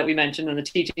church that we mentioned and the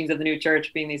teachings of the new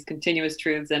church being these continuous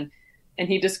truths. And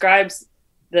he describes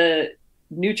the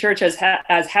new church as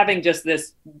having just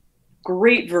this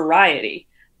great variety.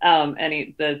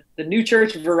 And the new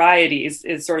church varieties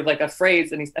is sort of like a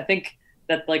phrase. And I think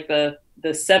that like the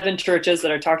 7 churches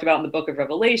that are talked about in the book of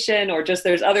Revelation, or just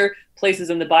there's other places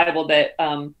in the Bible that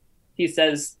he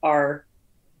says are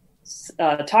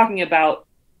talking about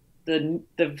the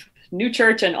new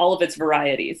church and all of its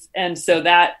varieties. And so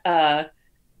that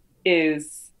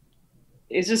is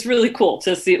just really cool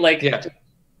to see, like,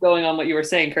 going on what you were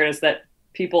saying, Curtis, that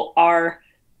people are,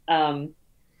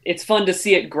 it's fun to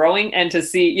see it growing and to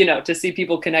see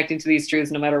people connecting to these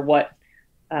truths no matter what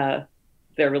their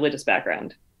religious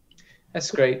background. That's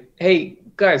great. Hey,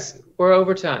 guys, we're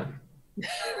over time.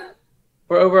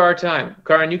 We're over our time.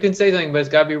 Karin, you can say something, but it's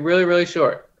got to be really, really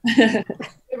short.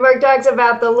 Mark talks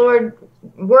about the Lord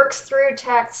works through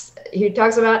texts. He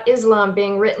talks about Islam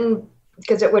being written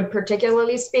because it would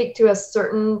particularly speak to a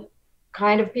certain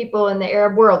kind of people in the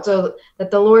Arab world, so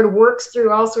that the Lord works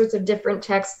through all sorts of different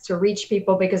texts to reach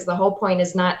people, because the whole point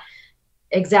is not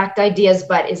exact ideas,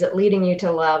 but is it leading you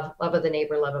to love of the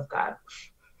neighbor, love of God.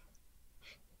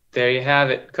 There you have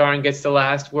it. Karin gets the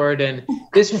last word, and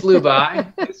this flew by.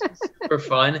 This was super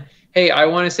fun. Hey, I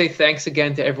want to say thanks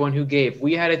again to everyone who gave.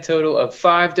 We had a total of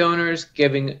 5 donors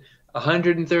giving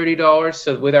 $130.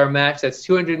 So with our match, that's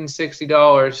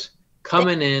 $260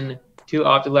 coming in to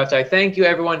Off the Left Eye. Thank you,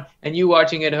 everyone. And you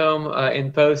watching at home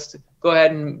in post, go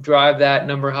ahead and drive that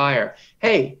number higher.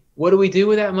 Hey, what do we do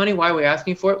with that money? Why are we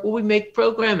asking for it? Well, we make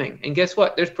programming. And guess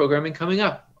what? There's programming coming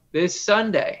up this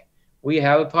Sunday. We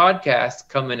have a podcast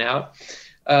coming out.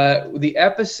 The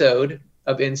episode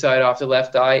of Inside Off the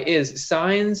Left Eye is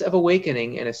Signs of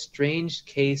Awakening in a Strange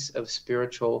Case of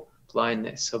Spiritual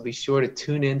Blindness. So be sure to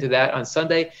tune into that on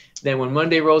Sunday. Then when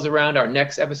Monday rolls around, our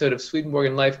next episode of Swedenborg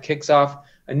in Life kicks off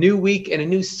a new week and a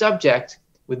new subject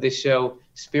with this show,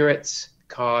 Spirits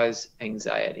Cause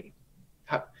Anxiety.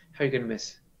 How are you going to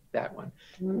miss that one?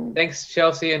 Thanks,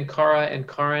 Chelsea and Cara and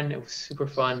Karin. It was super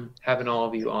fun having all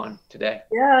of you on today.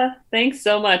 Yeah, thanks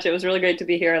so much. It was really great to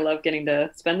be here. I love getting to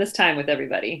spend this time with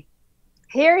everybody.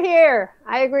 Hear, hear.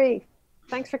 I agree.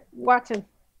 Thanks for watching.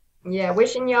 Yeah,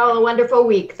 wishing y'all a wonderful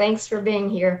week. Thanks for being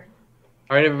here.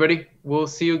 All right, everybody. We'll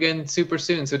see you again super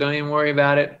soon, so don't even worry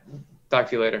about it. Talk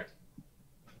to you later.